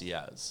classy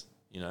as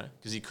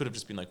because he could have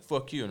just been like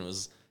 "fuck you," and it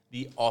was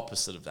the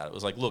opposite of that. It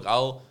was like, look,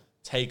 I'll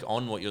take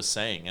on what you're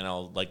saying and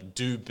I'll like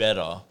do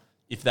better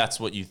if that's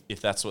what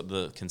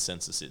the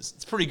consensus is.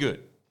 It's pretty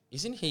good.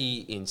 Isn't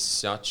he in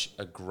such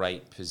a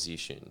great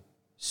position?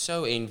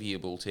 So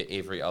enviable to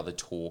every other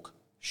talk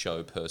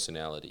show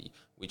personality,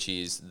 which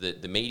is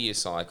that the media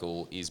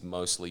cycle is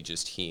mostly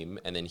just him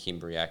and then him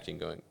reacting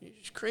going,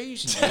 it's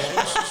crazy, man.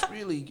 It's just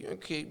really,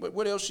 okay,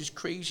 what else is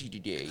crazy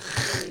today?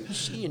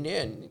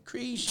 CNN,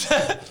 crazy.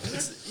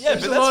 Yeah,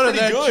 There's a lot of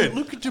that. Chimp.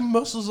 Look at the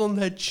muscles on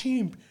that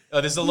chimp. Oh,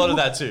 there's a lot of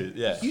that too.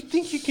 Yeah. You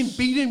think you can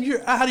beat him?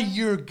 You're out of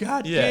your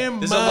goddamn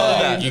there's mind. a lot of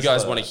that. You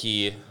guys want to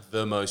hear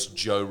the most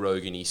Joe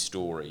Rogan-y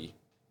story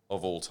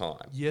of all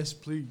time? Yes,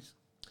 please.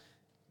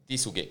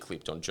 This will get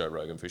clipped on Joe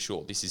Rogan for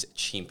sure. This is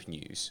chimp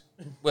news.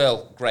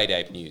 Well, great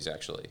ape news,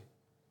 actually.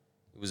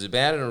 It was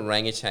about an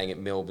orangutan at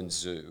Melbourne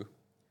Zoo.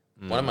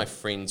 One of my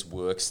friends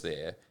works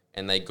there,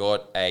 and they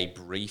got a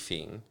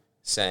briefing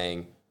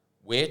saying,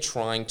 we're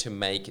trying to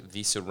make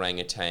this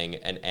orangutan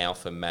an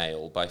alpha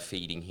male by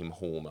feeding him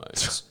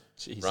hormones.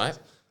 Jesus. Right?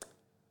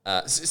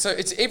 So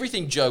it's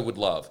everything Joe would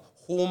love.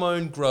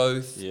 Hormone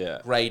growth,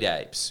 great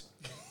apes,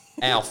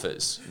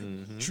 alphas.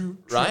 True,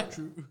 right?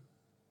 True.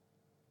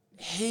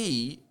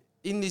 He,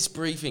 in this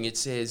briefing, it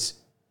says,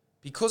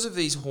 because of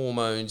these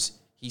hormones,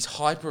 he's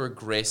hyper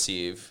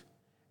aggressive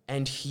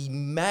and he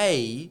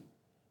may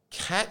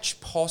catch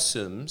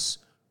possums,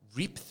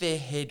 rip their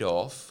head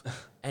off,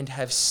 and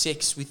have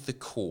sex with the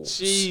corpse.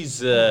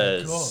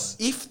 Jesus.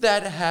 If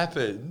that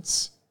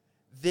happens,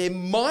 there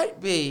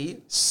might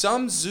be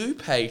some zoo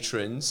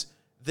patrons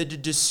that are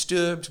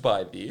disturbed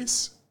by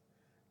this,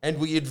 and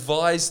we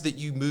advise that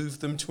you move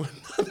them to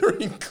another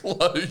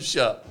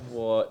enclosure.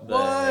 What the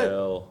What?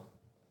 hell?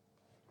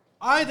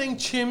 I think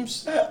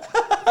chimps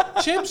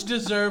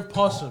deserve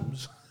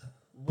possums.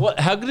 What?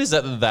 How good is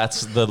that?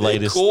 That's the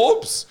latest.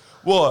 Corpse?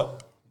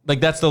 What?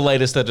 Like that's the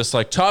latest. They're just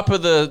like top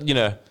of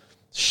the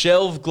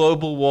shelve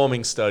global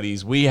warming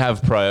studies. We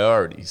have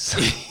priorities.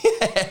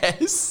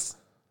 Yes.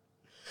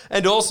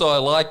 And also I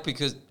like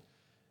because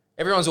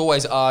everyone's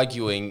always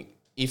arguing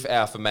if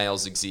alpha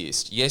males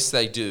exist. Yes,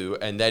 they do,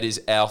 and that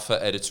is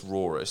alpha at its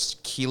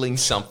rawest, killing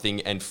something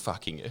and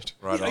fucking it.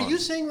 Right Wait, on. are you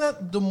saying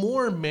that the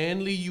more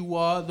manly you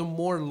are, the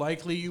more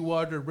likely you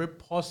are to rip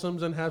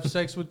possums and have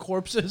sex with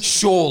corpses?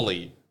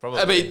 Surely.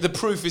 Probably. I mean, the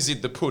proof is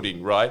in the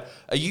pudding, right?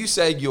 Are you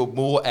saying you're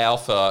more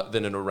alpha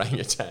than an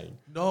orangutan?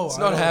 No, It's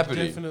not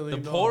happening. Definitely The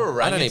no. poor I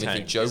orangutan. don't even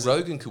think Joe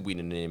Rogan could win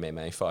an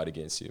MMA fight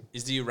against you.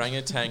 Is the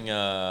orangutan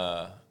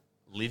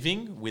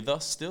living with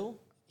us still?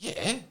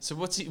 Yeah. So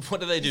what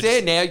do they do?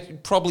 There now, you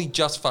probably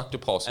just fucked a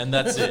possum. And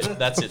that's it.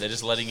 That's it. They're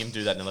just letting him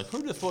do that. And they're like, who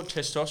would have thought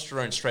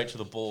testosterone straight to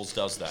the balls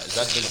does that?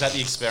 Is that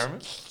the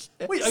experiment?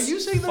 Wait, are you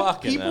saying that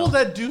Fucking people hell.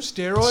 that do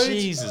steroids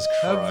Jesus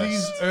have Christ.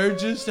 these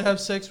urges to have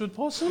sex with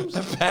possums?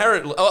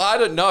 Apparently. Oh, I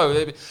don't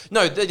know.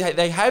 No,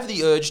 they have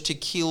the urge to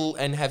kill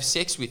and have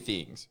sex with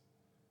things.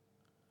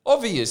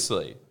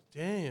 Obviously.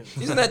 Damn.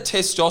 Isn't that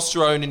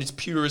testosterone in its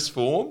purest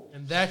form?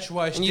 And that's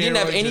why And you didn't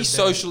have steroids any are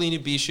social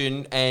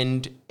inhibition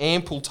and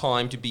ample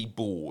time to be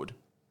bored.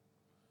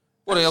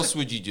 What else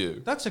would you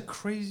do? That's a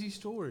crazy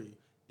story.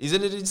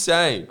 Isn't it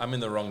insane? I'm in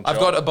the wrong job. I've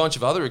got a bunch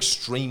of other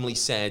extremely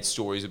sad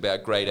stories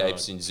about great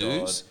apes in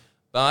zoos,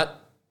 but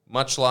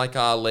much like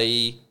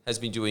Ali has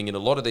been doing in a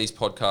lot of these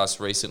podcasts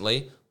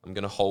recently, I'm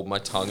going to hold my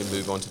tongue and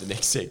move on to the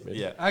next segment.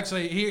 Yeah.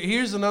 Actually,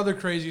 here's another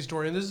crazy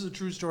story, and this is a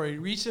true story.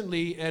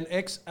 Recently, an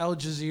ex-Al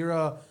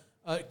Jazeera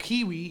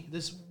Kiwi,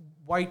 this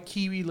white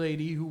Kiwi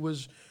lady who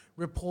was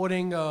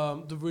reporting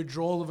the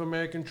withdrawal of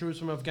American troops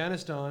from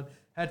Afghanistan,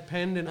 had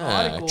penned an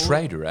article.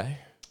 Traitor, eh?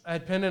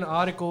 Had penned an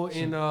article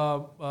in,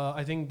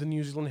 I think, the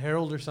New Zealand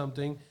Herald or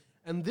something.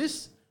 And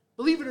this,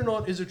 believe it or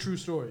not, is a true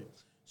story.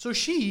 So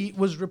she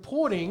was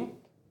reporting...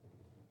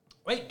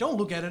 Wait, don't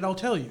look at it, I'll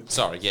tell you.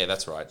 Sorry, yeah,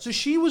 that's right. So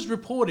she was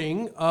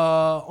reporting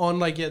on,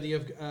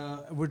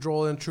 the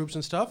withdrawal and troops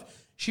and stuff.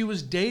 She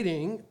was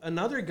dating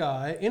another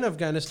guy in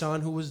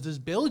Afghanistan who was this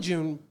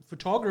Belgian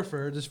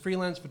photographer, this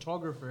freelance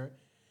photographer.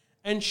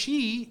 And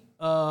she,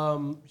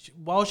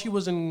 while she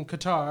was in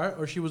Qatar,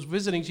 or she was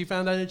visiting, she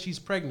found out that she's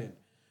pregnant,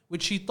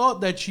 which she thought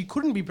that she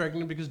couldn't be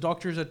pregnant because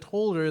doctors had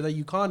told her that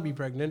you can't be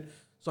pregnant.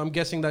 So I'm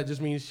guessing that just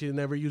means she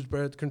never used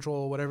birth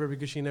control or whatever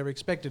because she never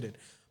expected it.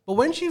 But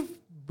when she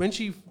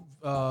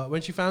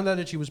found out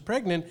that she was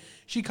pregnant,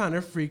 she kind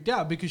of freaked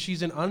out because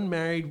she's an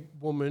unmarried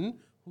woman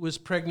who is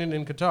pregnant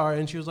in Qatar,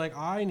 and she was like,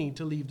 I need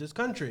to leave this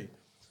country.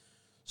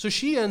 So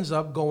she ends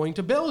up going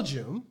to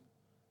Belgium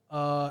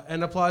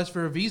and applies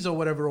for a visa or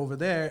whatever over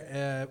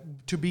there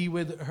to be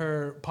with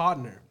her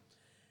partner.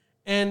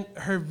 And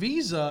her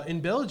visa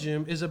in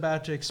Belgium is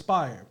about to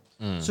expire.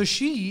 So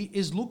she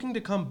is looking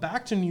to come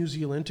back to New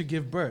Zealand to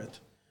give birth.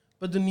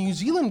 But the New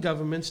Zealand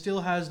government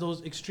still has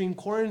those extreme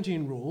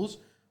quarantine rules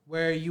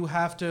where you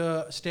have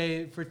to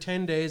stay for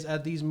 10 days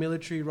at these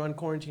military-run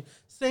quarantine.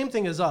 Same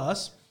thing as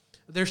us.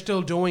 They're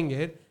still doing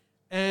it.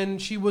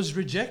 And she was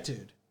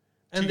rejected.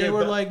 And they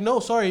were like, no,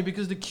 sorry,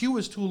 because the queue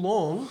is too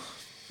long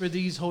for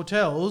these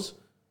hotels.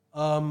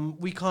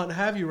 We can't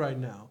have you right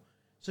now.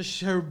 So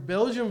her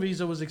Belgian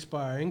visa was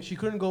expiring. She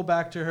couldn't go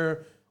back to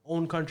her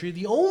own country.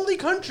 The only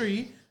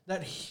country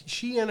that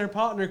she and her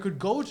partner could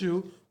go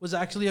to was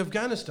actually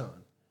Afghanistan.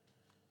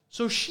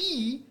 So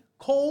she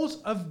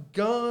calls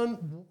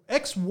Afghan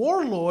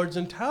ex-warlords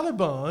and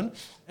Taliban,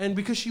 and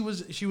because she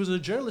was a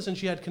journalist and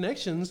she had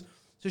connections,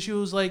 so she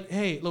was like,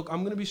 hey, look, I'm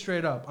going to be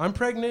straight up. I'm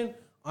pregnant.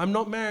 I'm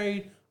not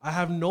married. I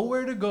have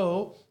nowhere to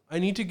go. I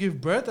need to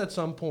give birth at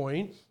some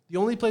point. The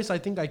only place I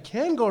think I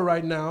can go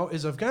right now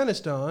is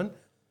Afghanistan.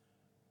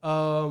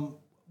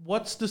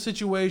 What's the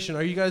situation?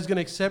 Are you guys going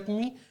to accept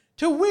me?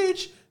 To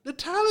which the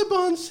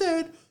Taliban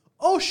said,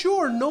 oh,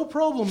 sure, no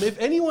problem. If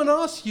anyone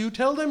asks you,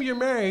 tell them you're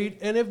married,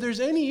 and if there's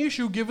any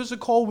issue, give us a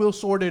call. We'll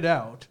sort it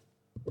out.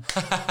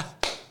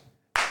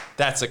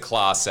 That's a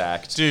class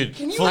act. Dude,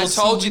 I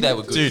told you they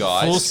were good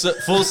guys.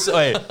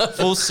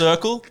 Full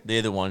circle.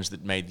 They're the ones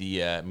that made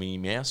the Minnie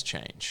Mouse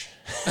change.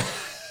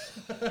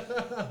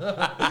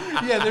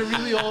 Yeah, they're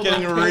really all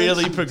Getting about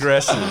really pants.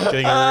 progressive.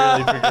 Getting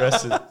really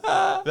progressive.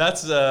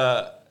 That's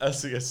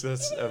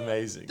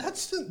amazing.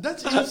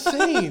 That's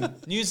insane.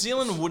 New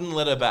Zealand wouldn't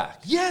let her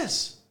back.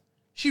 Yes.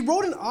 She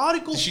wrote an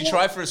article. Did she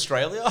try for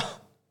Australia?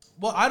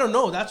 Well, I don't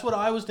know. That's what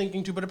I was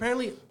thinking too. But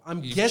apparently,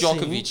 I'm If guessing.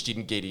 Djokovic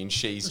didn't get in,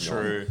 she's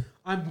not.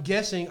 I'm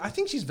guessing. I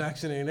think she's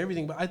vaccinated and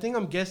everything, but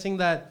I'm guessing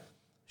that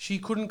she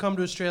couldn't come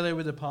to Australia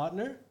with a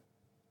partner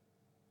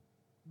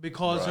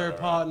because her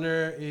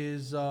partner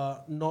is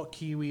not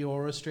Kiwi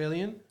or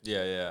Australian.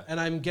 Yeah. And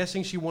I'm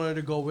guessing she wanted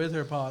to go with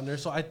her partner.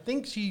 So I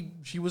think she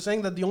was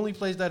saying that the only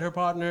place that her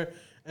partner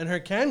and her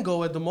can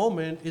go at the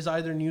moment is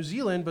either New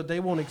Zealand, but they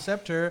won't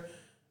accept her.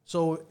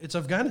 So it's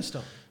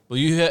Afghanistan. Well,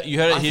 you heard it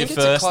I here think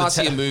first. it's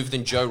a classier move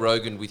than Joe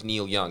Rogan with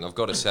Neil Young, I've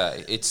got to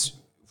say. It's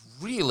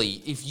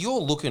really, if you're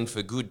looking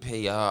for good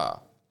PR,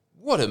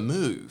 what a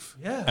move.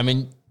 Yeah. I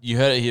mean, you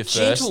heard it here first.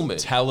 Gentlemen.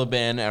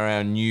 Taliban are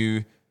our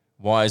new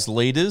wise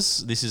leaders.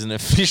 This is an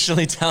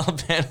officially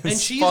Taliban And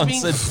she's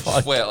being- sponsored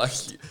podcast. Well,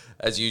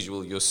 as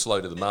usual, you're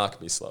slow to the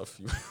mark, Miss Love.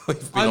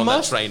 We've been I on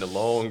must- that train a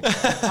long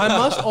time. I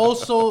must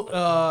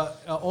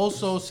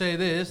also say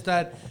this,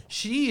 that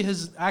she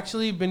has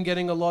actually been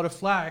getting a lot of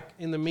flack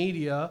in the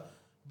media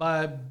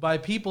by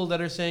people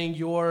that are saying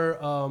you're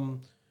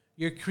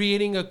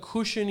creating a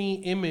cushiony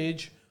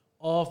image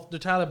of the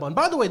Taliban.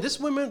 By the way, this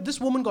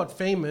woman got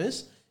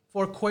famous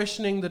for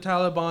questioning the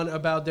Taliban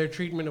about their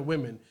treatment of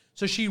women.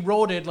 So she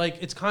wrote it like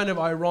it's kind of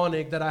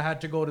ironic that I had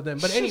to go to them.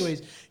 But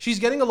anyways, she's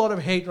getting a lot of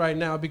hate right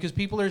now because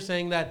people are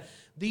saying that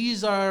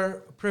these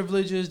are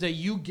privileges that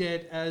you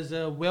get as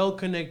a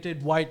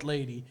well-connected white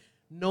lady.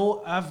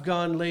 No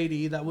Afghan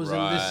lady that was in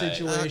this Right.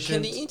 situation.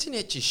 Can the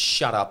internet just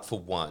shut up for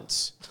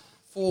once?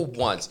 For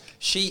once.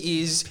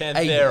 She is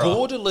Panthera. a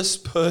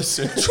borderless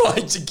person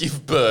trying to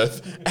give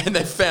birth, and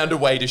they found a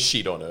way to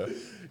shit on her.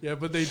 Yeah,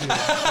 but they do.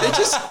 They're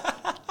just...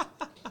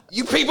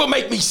 You people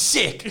make me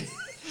sick.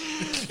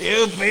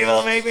 You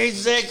people make me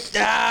sick.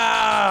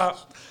 No!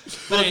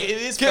 Look, it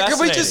is Can we just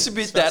fascinating.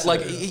 submit that?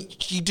 Like,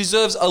 he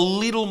deserves a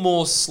little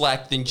more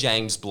slack than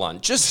James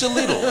Blunt. Just a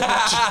little.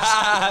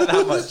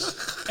 Not much.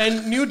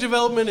 And new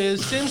development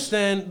is, since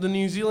then, the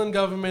New Zealand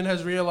government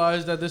has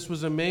realized that this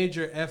was a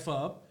major F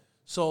up.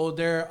 So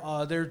they're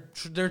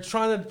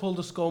trying to pull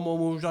the ScoMo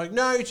move. Like,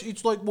 no,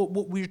 it's like what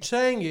we're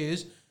saying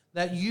is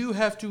that you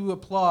have to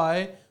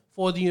apply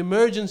for the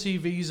emergency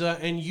visa,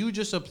 and you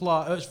just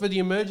apply for the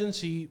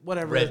emergency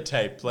whatever Red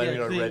tape. Blaming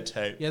it on thing. red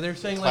tape. Yeah, they're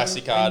saying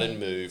Classic like Arden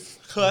move.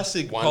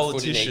 Classic One foot in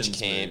politicians each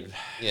camp. move.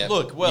 Yeah.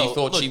 Look, well, you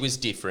thought look, she was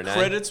different, eh?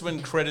 Credits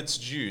when credits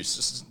due.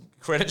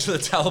 Credit to the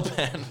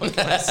Taliban. What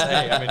can I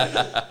say? I mean,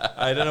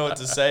 I don't know what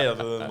to say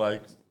other than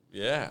like,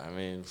 yeah. I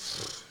mean,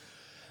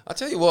 I'll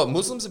tell you what,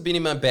 Muslims have been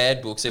in my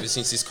bad books ever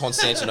since this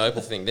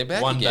Constantinople thing. They're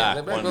back one again.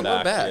 back, They're one We're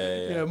back.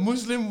 Yeah. yeah,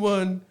 Muslim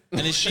one.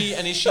 And is she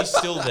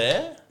still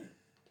there?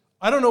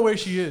 I don't know where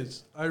she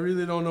is. I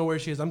really don't know where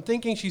she is. I'm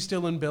thinking she's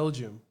still in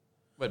Belgium.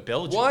 Wait,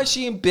 Belgium. Why is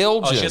she in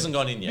Belgium? Oh, she hasn't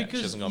gone in yet. She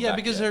Because hasn't gone back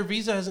because yet. her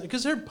visa hasn't.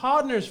 Because her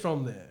partner's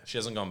from there. She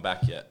hasn't gone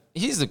back yet.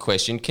 Here's the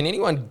question. Can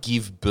anyone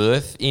give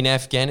birth in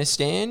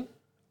Afghanistan?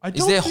 I Is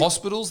don't there think-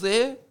 hospitals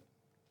there?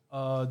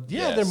 Yeah,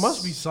 there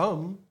must be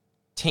some.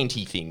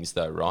 Tenty things,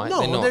 though, right? No,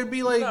 They're not. there's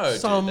be like No, dude,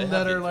 some they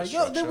that have are like, yeah,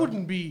 there infrastructure.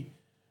 wouldn't be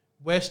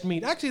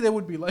Westmead. Actually, there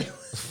would be like,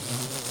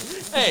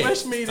 Hey,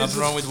 Westmead is nothing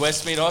a- wrong with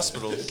Westmead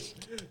Hospital.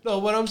 no,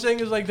 what I'm saying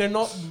is like, they're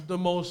not the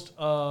most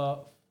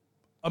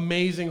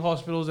amazing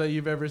hospitals that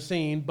you've ever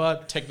seen,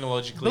 but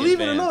Technologically believe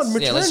it or not,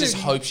 advanced. Yeah, let's just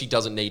maternity- hope she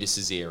doesn't need a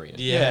cesarean.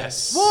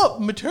 Yes. well,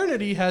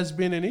 maternity has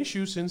been an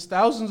issue since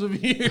thousands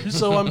of years,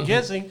 so I'm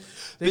guessing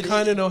they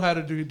kind of know how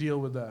to deal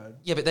with that.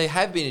 Yeah, but they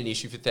have been an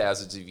issue for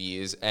thousands of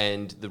years,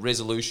 and the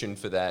resolution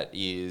for that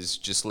is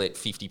just let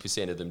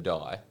 50% of them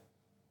die.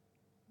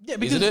 Yeah,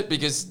 because Isn't it?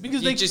 Because you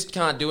they- just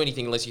can't do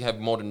anything unless you have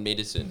modern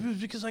medicine.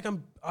 because like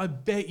I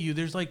bet you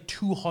there's like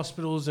 2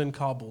 hospitals in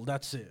Kabul.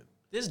 That's it.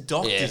 There's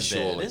doctors Yeah, there.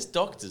 surely. There's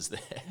doctors there.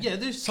 Yeah,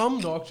 there's some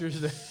doctors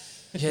there.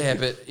 Yeah,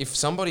 but if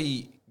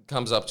somebody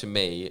comes up to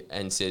me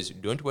and says,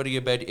 "Don't worry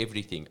about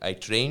everything. I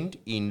trained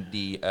in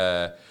the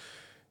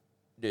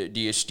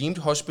esteemed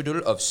hospital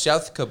of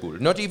South Kabul,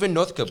 not even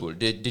North Kabul,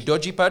 the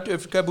dodgy part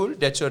of Kabul.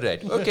 That's all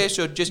right. Okay,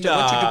 so just I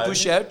want you to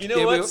push out. You know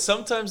There we what? go.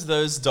 Sometimes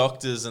those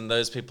doctors and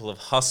those people have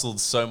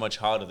hustled so much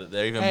harder that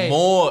they're even Hey.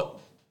 more.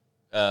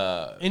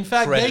 In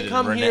fact, they credited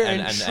come here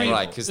and treat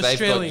Right, because they've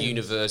got Australians.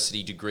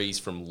 university degrees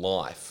from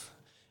life.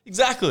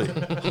 Exactly.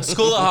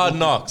 School of Hard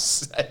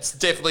Knocks. That's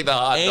definitely the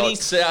hard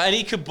knocks.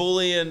 Any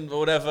Kabulian or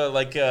whatever,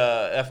 like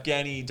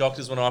Afghani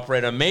doctors want to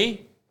operate on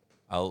me,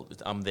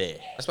 I'm there.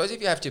 I suppose if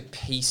you have to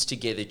piece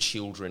together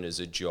children as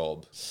a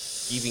job,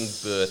 giving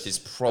birth is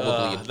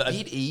probably a that-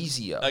 bit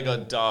easier. I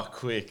got dark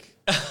quick.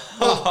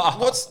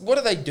 What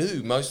do they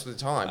do most of the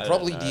time? don't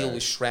Probably know. deal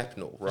with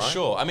shrapnel, right?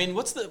 Sure. I mean,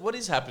 what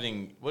is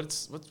happening?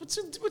 What's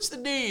the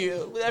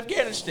deal with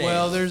Afghanistan?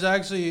 Well, there's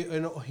actually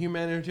a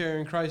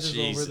humanitarian crisis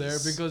over there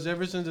Jesus. because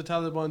ever since the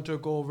Taliban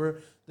took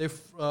over,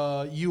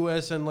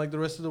 U.S. and like the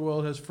rest of the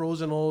world has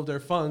frozen all of their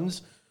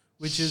funds,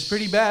 which is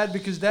pretty bad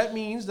because that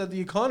means that the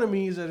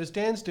economy is at a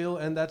standstill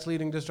and that's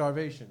leading to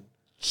starvation.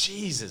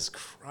 Jesus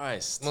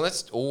Christ. Well,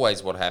 that's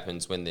always what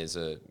happens when there's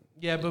a.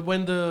 Yeah, but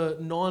when the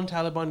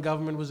non-Taliban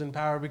government was in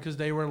power, because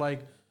they were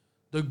like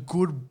the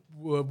good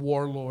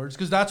warlords,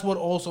 because that's what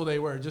also they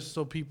were, just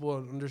so people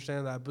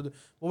understand that. But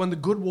when the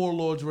good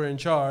warlords were in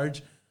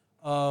charge,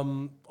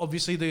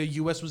 obviously the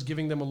U.S. was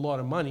giving them a lot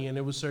of money, and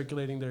it was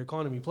circulating their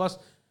economy. Plus,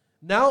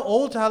 now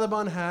all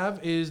Taliban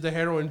have is the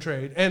heroin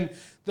trade, and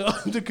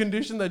the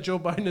condition that Joe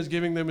Biden is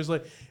giving them is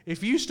like,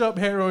 if you stop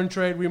heroin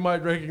trade, we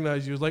might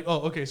recognize you. It's like,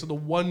 oh, okay, so the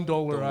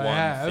 $1 I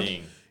have.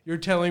 You're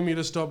telling me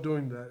to stop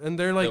doing that, and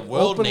they're like The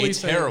world openly needs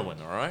saying,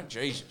 heroin, all right?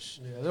 Jesus.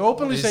 Yeah, they're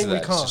openly What is saying we that?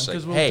 It's can't just like,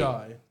 because we'll hey,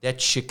 die.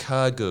 that's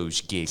Chicago's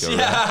gig, all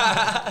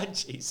right?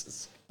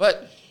 Jesus.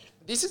 But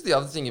this is the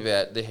other thing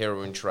about the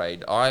heroin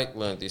trade. I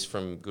learned this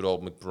from good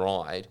old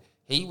McBride.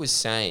 He was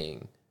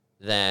saying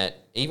that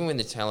even when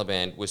the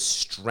Taliban was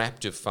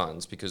strapped of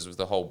funds because of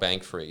the whole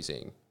bank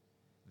freezing,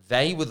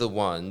 they were the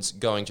ones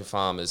going to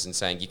farmers and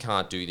saying, you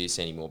can't do this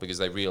anymore, because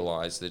they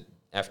realised that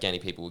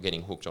Afghani people were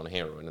getting hooked on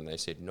heroin, and they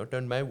said, not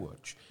on my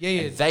watch. Yeah.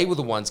 And they were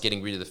the ones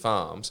getting rid of the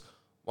farms,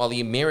 while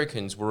the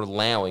Americans were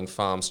allowing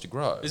farms to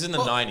grow. This is in the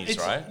 90s,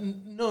 right?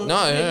 No,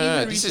 No.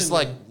 even This is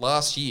recently. like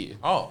last year.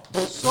 Oh.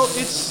 So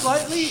it's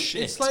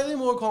slightly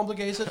more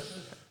complicated.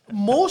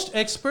 Most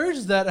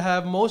experts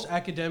most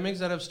academics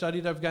that have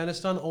studied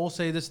Afghanistan all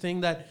say this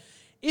thing, that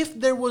if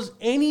there was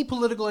any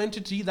political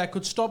entity that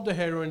could stop the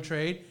heroin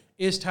trade,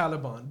 is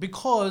Taliban,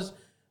 because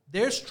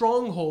their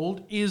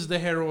stronghold is the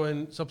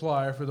heroin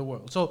supplier for the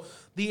world. So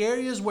the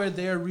areas where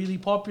they're really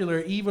popular,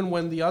 even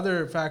when the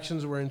other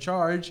factions were in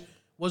charge,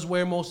 was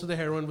where most of the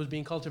heroin was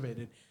being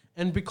cultivated.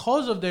 And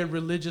because of their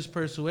religious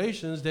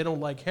persuasions, they don't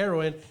like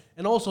heroin.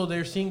 And also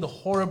they're seeing the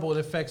horrible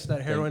effects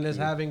that heroin is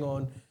having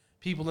on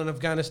people in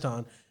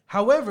Afghanistan.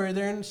 However,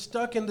 they're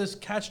stuck in this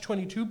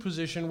catch-22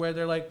 position where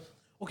they're like,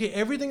 okay,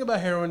 everything about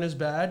heroin is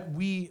bad.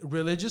 We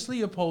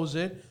religiously oppose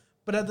it.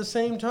 But at the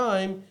same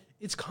time,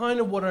 it's kind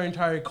of what our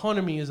entire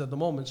economy is at the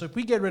moment. So if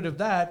we get rid of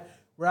that,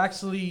 we're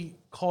actually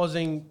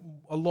causing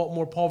a lot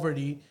more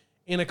poverty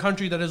in a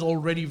country that is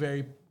already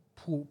very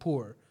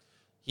poor.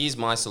 Here's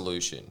my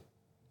solution.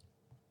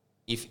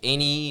 If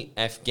any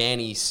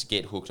Afghanis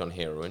get hooked on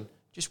heroin,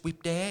 just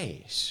whip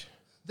their ass.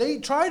 They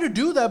try to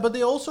do that, but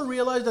they also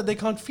realize that they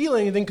can't feel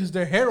anything because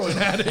they're heroin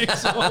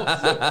addicts. So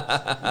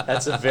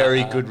That's a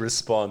very good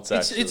response,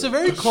 actually. it's a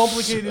very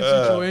complicated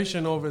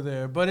situation over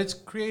there, but it's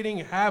creating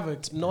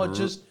havoc, not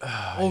just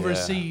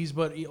overseas,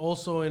 but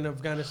also in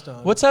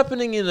Afghanistan. What's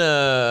happening in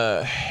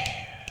the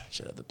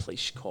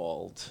place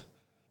called?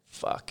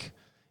 Fuck.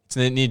 It's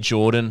near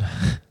Jordan.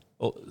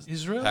 Oh,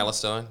 Israel?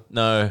 Palestine?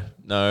 no.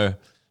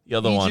 The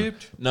other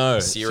Egypt? one. No.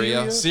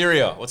 Syria?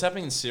 Syria. What's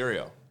happening in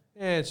Syria?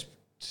 Yeah, it's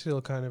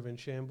still kind of in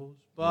shambles.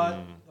 But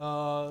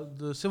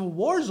the civil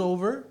war's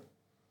over,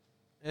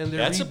 and they're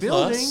That's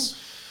rebuilding. a plus.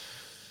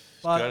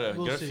 But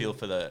Gotta see. feel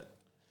for that.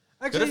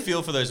 Actually, Gotta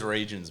feel for those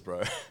regions,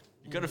 bro.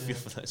 You gotta feel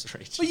for those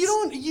regions. but you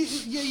don't.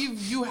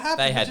 You have.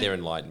 They to, had their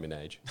Enlightenment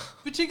age.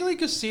 particularly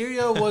because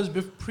Syria was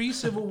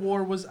pre-Civil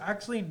War was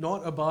actually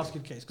not a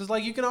basket case. Because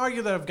like you can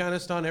argue that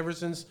Afghanistan ever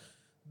since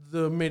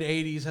the mid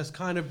 '80s has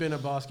kind of been a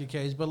basket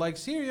case, but like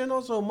Syria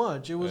not so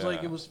much. It was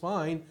like it was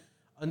fine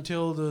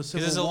until the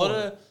Civil There's a War. lot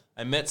of.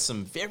 I met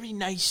some very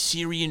nice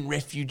Syrian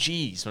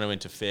refugees when I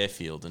went to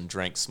Fairfield and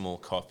drank small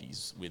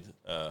coffees with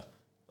a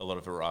lot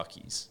of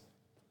Iraqis.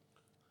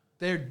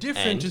 They're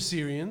different And- to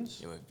Syrians.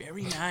 They were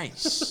very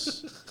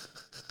nice.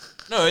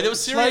 No, there were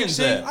It's like Syrians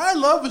saying, there. I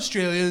love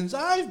Australians.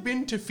 I've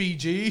been to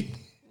Fiji.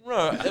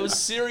 Bro, there was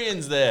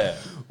Syrians there.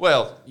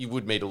 Well, you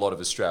would meet a lot of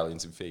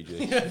Australians in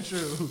Fiji. Yeah,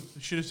 true.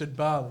 Should have said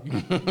Bali.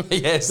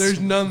 Yes. There's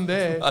none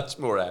there. much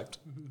more apt.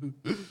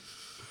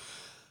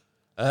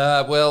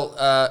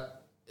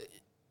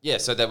 Yeah,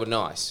 so they were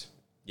nice.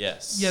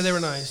 Yes. Yeah, they were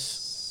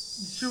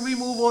nice. Should we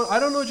move on? I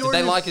don't know, Did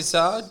Jordan. they like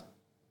Assad?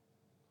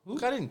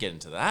 Look, I didn't get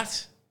into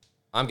that.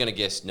 I'm going to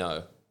guess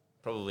no.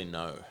 Probably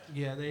no.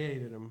 Yeah, they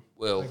hated him.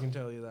 Well- I can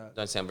tell you that.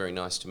 Don't sound very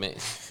nice to me.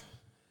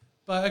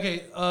 But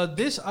okay,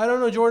 this I don't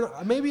know, Jordan.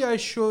 Maybe I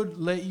should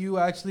let you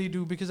actually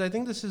do because I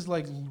think this is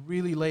like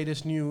really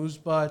latest news.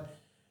 But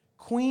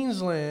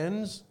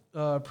Queensland's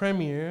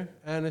Premier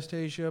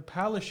Anastasia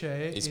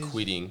Palaszczuk Is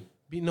quitting.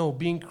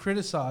 being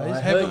criticized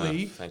I heard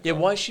heavily Thank Yeah,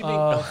 God. why is she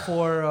being...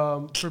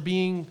 for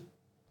being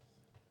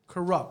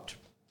corrupt.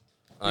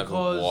 Over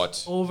Because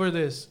what? over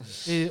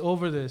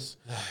this,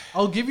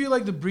 I'll give you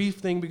like the brief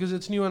thing because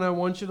it's new and I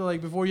want you to like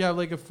before you have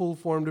like a full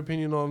formed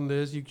opinion on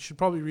this, you should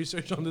probably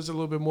research on this a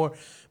little bit more.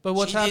 But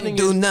what's happening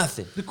is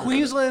nothing. the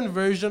Queensland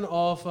version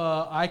of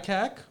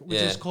ICAC, which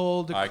Yeah. is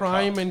called the ICAC.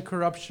 Crime and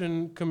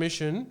Corruption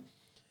Commission,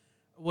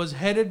 was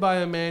headed by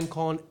a man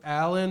called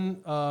Alan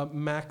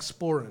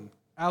Maxporin.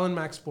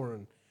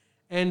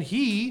 And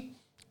he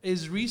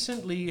has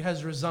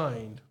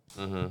resigned.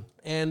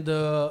 And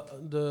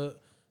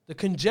the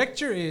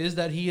conjecture is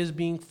that he is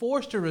being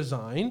forced to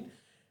resign,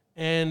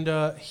 and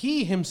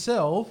he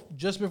himself,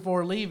 just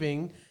before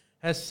leaving,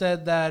 has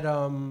said that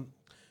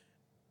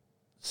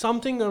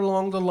something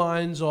along the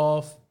lines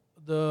of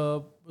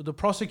the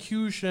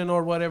prosecution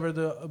or whatever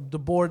the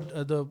board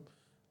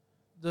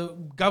the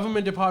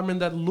government department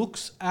that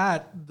looks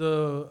at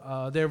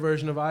their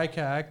version of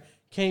ICAC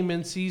came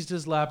in, seized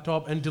his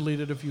laptop, and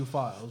deleted a few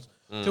files.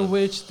 To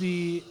which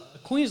the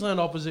Queensland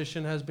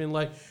opposition has been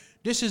like,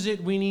 this is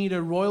it, we need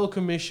a royal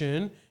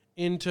commission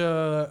into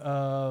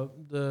the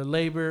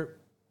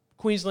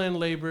Queensland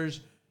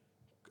Labor's,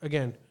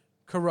 again,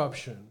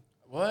 corruption.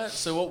 What?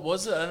 So what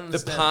was it? I don't The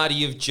understand.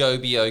 party of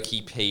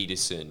Jobioki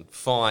Peterson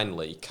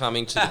finally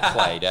coming to the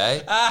plate,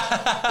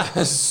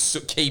 eh? So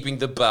keeping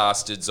the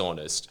bastards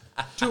honest.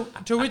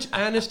 To which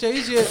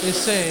Anastasia is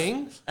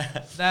saying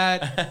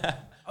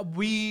that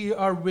we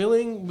are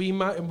willing,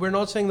 we're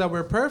not saying that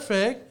we're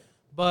perfect,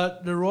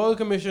 but the Royal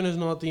Commission is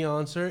not the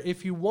answer.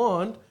 If you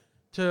want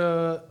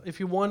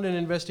an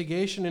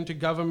investigation into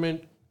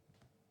government,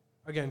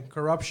 again,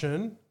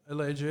 corruption,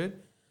 alleged,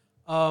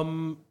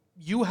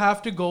 you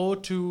have to go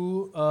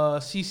to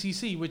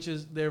CCC, which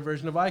is their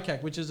version of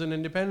ICAC, which is an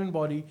independent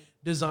body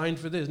designed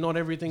for this. Not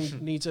everything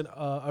needs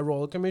a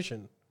Royal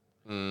Commission.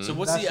 So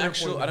what's That's the their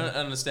actual? point. I don't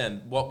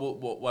understand.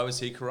 Why was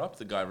he corrupt?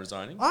 The guy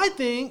resigning. I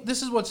think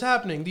this is what's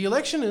happening. The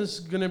election is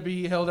going to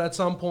be held at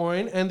some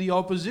point, and the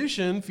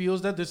opposition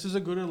feels that this is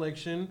a good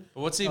election.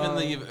 But what's even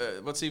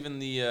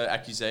the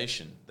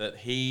accusation that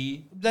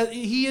he? That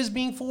he is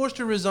being forced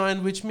to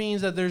resign, which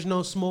means that there's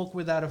no smoke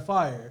without a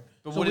fire.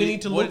 But So what we did he-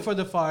 need to what- look for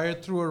the fire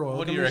through a Royal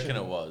What do Commission. you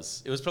reckon it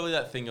was? It was probably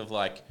that thing of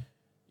like,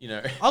 you know,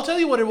 I'll tell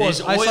you what it was.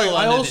 There's oil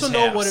I under also this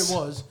know what it house,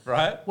 was.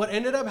 right? What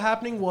ended up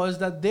happening was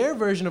that their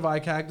version of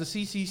ICAC, the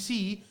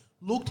CCC,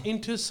 looked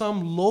into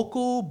some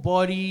local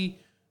body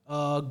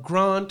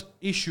grant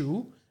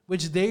issue,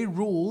 which they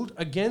ruled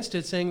against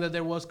it, saying that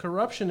there was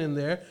corruption in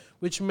there,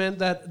 which meant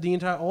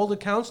that all the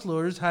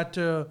councillors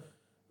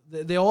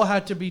they all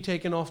had to be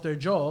taken off their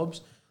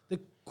jobs.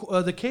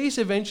 The case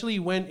eventually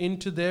went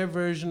into their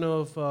version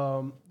of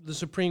the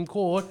Supreme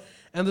Court,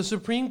 and the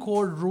Supreme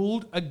Court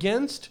ruled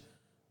against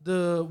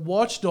the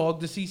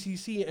watchdog, the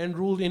CCC, and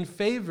ruled in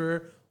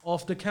favor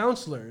of the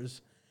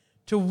councillors.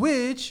 To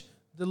which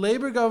the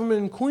Labour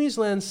government in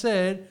Queensland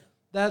said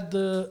that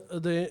the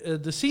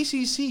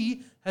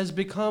CCC has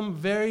become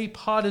very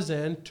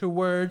partisan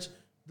towards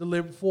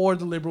for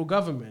the Liberal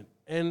government,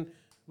 and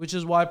which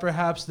is why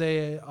perhaps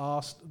they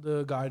asked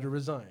the guy to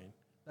resign.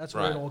 That's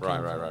where Right, it all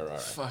came from.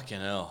 right. fucking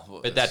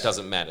hell. But that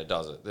doesn't matter,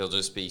 does it? There'll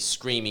just be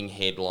screaming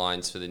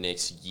headlines for the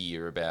next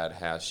year about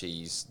how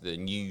she's the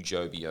new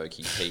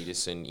Jobioki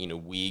Peterson in a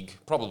wig.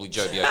 Probably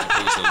Jobioki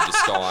Peterson in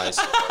disguise.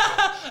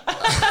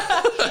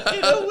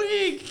 in a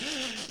week.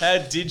 How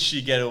did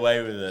she get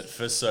away with it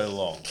for so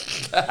long?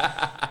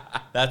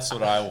 That's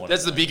what I want.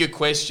 That's the bigger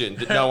question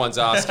that no one's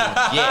asking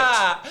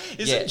yet.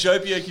 Isn't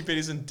Jobioki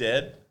Peterson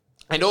dead?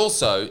 And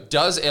also,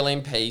 does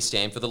LNP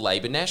stand for the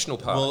Labour National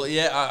Party? Well,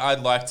 yeah,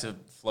 I'd like to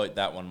float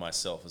that one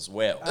myself as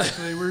well.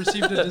 Actually, we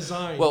received a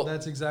design. Well-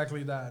 That's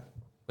exactly that.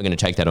 We're going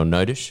to take that on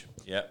notice.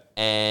 Yep.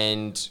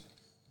 And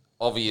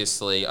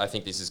obviously, I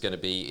think this is going to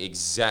be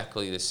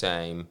exactly the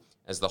same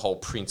as the whole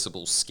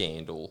principal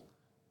scandal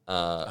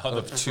of I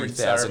remember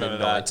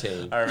that.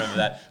 2019. I remember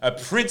that. A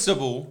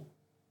principal.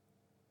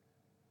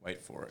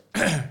 Wait for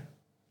it.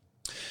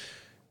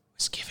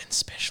 Was given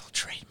special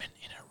treatment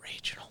in a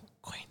regional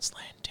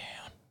Queensland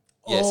town.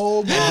 Yes. Oh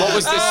And what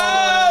was this?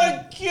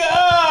 Oh,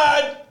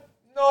 God!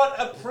 Not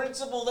a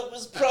principal that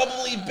was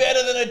probably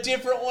better than a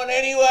different one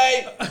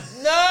anyway.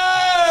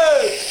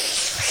 No!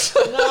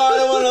 No, I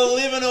don't want to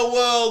live in a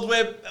world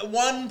where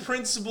one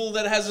principal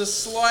that has a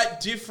slight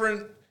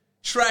different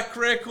track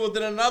record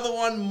than another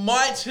one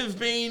might have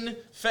been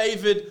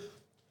favoured.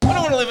 I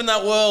don't want to live in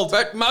that world.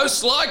 But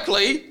most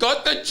likely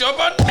got the job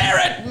on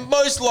merit.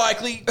 Most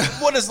likely,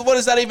 what does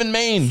that even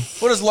mean?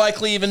 What does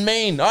likely even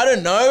mean? I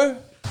don't know.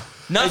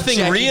 Nothing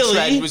Jackie really.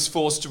 Trad was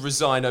forced to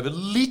resign over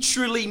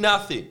literally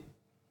nothing.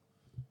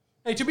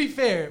 Hey, to be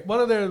fair, one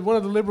of the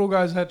Liberal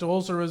guys had to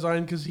also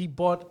resign because he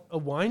bought a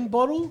wine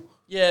bottle.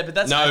 Yeah, but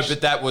that's No, actually-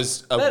 but that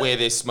was where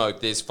there's smoke,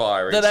 there's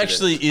fire. That incident.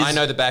 actually is- I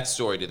know the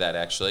backstory to that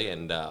actually,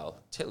 and I'll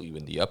tell you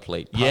in the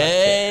Uplate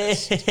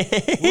podcast.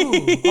 Yeah.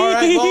 Ooh. All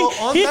right, well,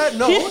 on that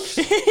note,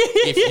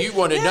 If you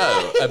want to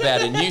know about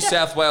a New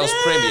South Wales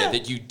Premier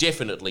that you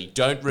definitely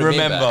don't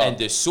remember, and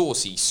the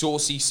saucy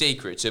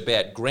secrets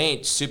about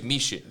grant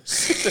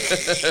submissions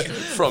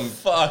from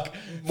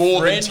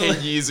more than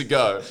 10 years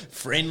ago.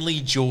 Friendly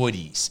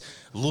Geordies,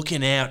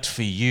 looking out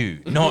for you.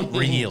 Not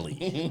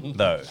really,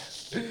 though.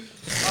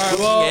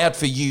 Looking out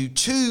for you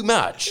too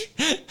much.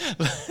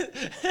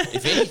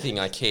 If anything,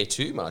 I care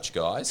too much,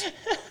 guys.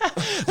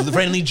 The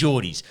Friendly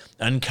Geordies,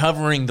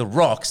 uncovering the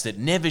rocks that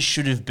never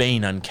should have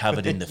been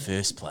uncovered in the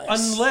first place.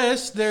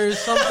 unless there's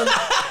something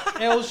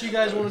else you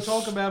guys want to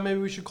talk about, maybe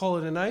we should call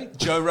it a night.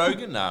 Joe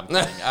Rogan? No, I'm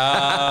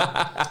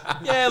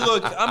kidding. Yeah,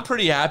 look, I'm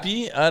pretty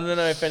happy. I don't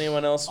know if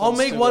anyone else I'll wants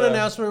make to, one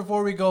announcement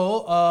before we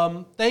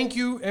go. Thank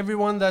you,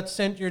 everyone that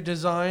sent your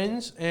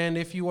designs. And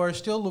if you are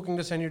still looking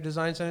to send your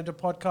designs, send it to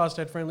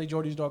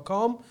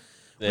podcast@friendlygeordies.com.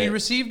 We There.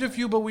 received a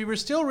few, but we were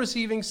still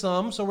receiving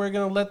some, so we're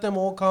going to let them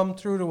all come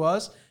through to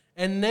us.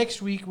 And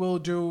next week, we'll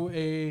do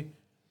a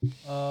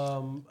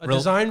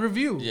design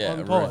review Yeah, on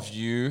a the pod.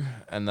 review,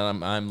 and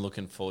then I'm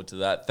looking forward to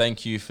that.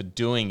 Thank you for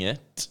doing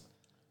it.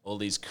 All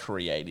these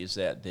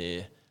creatives out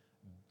there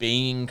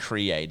being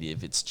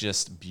creative, it's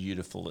just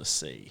beautiful to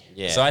see.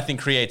 Yeah. So I think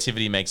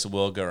creativity makes the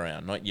world go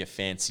around, not your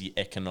fancy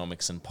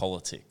economics and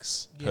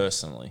politics,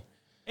 personally.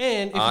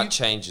 And if Art you,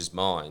 changes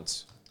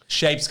minds.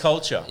 Shapes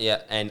culture.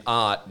 Yeah, and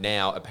art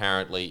now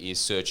apparently is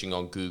searching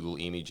on Google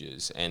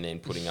Images and then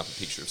putting up a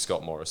picture of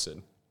Scott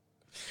Morrison.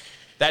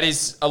 That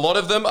is a lot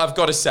of them, I've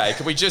got to say.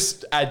 Can we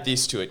just add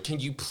this to it? Can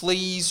you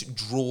please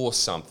draw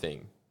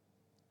something?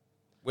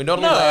 We're not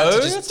allowed to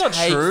just that's not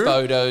take true.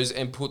 photos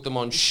and put them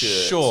on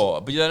shirts. Sure,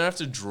 but you don't have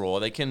to draw.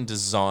 They can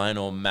design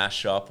or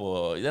mash up,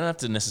 or you don't have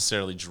to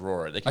necessarily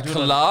draw it. They A can do it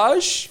on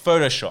collage?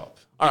 Photoshop.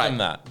 All Give right, them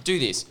that. do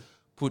this.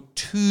 Put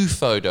 2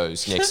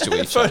 photos next to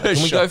each other.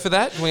 Can we Photoshop. go for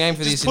that? Can we aim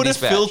for Just this put in a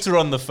this batch? filter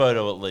on the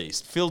photo at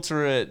least.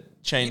 Filter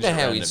it, change You know it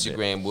how around a bit.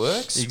 Instagram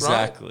works, right?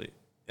 Exactly.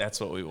 That's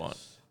what we want.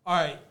 all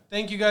right,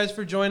 thank you guys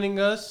for joining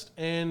us,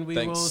 and we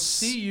will Thanks.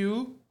 see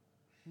you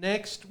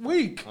next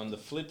week. On the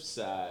flip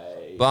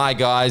side, Bye,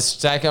 guys.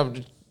 Stack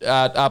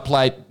up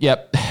late.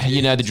 Yep,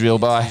 you know the drill.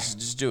 Bye.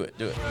 just do it.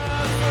 Do it.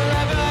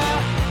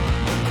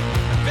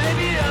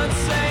 Baby, don't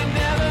say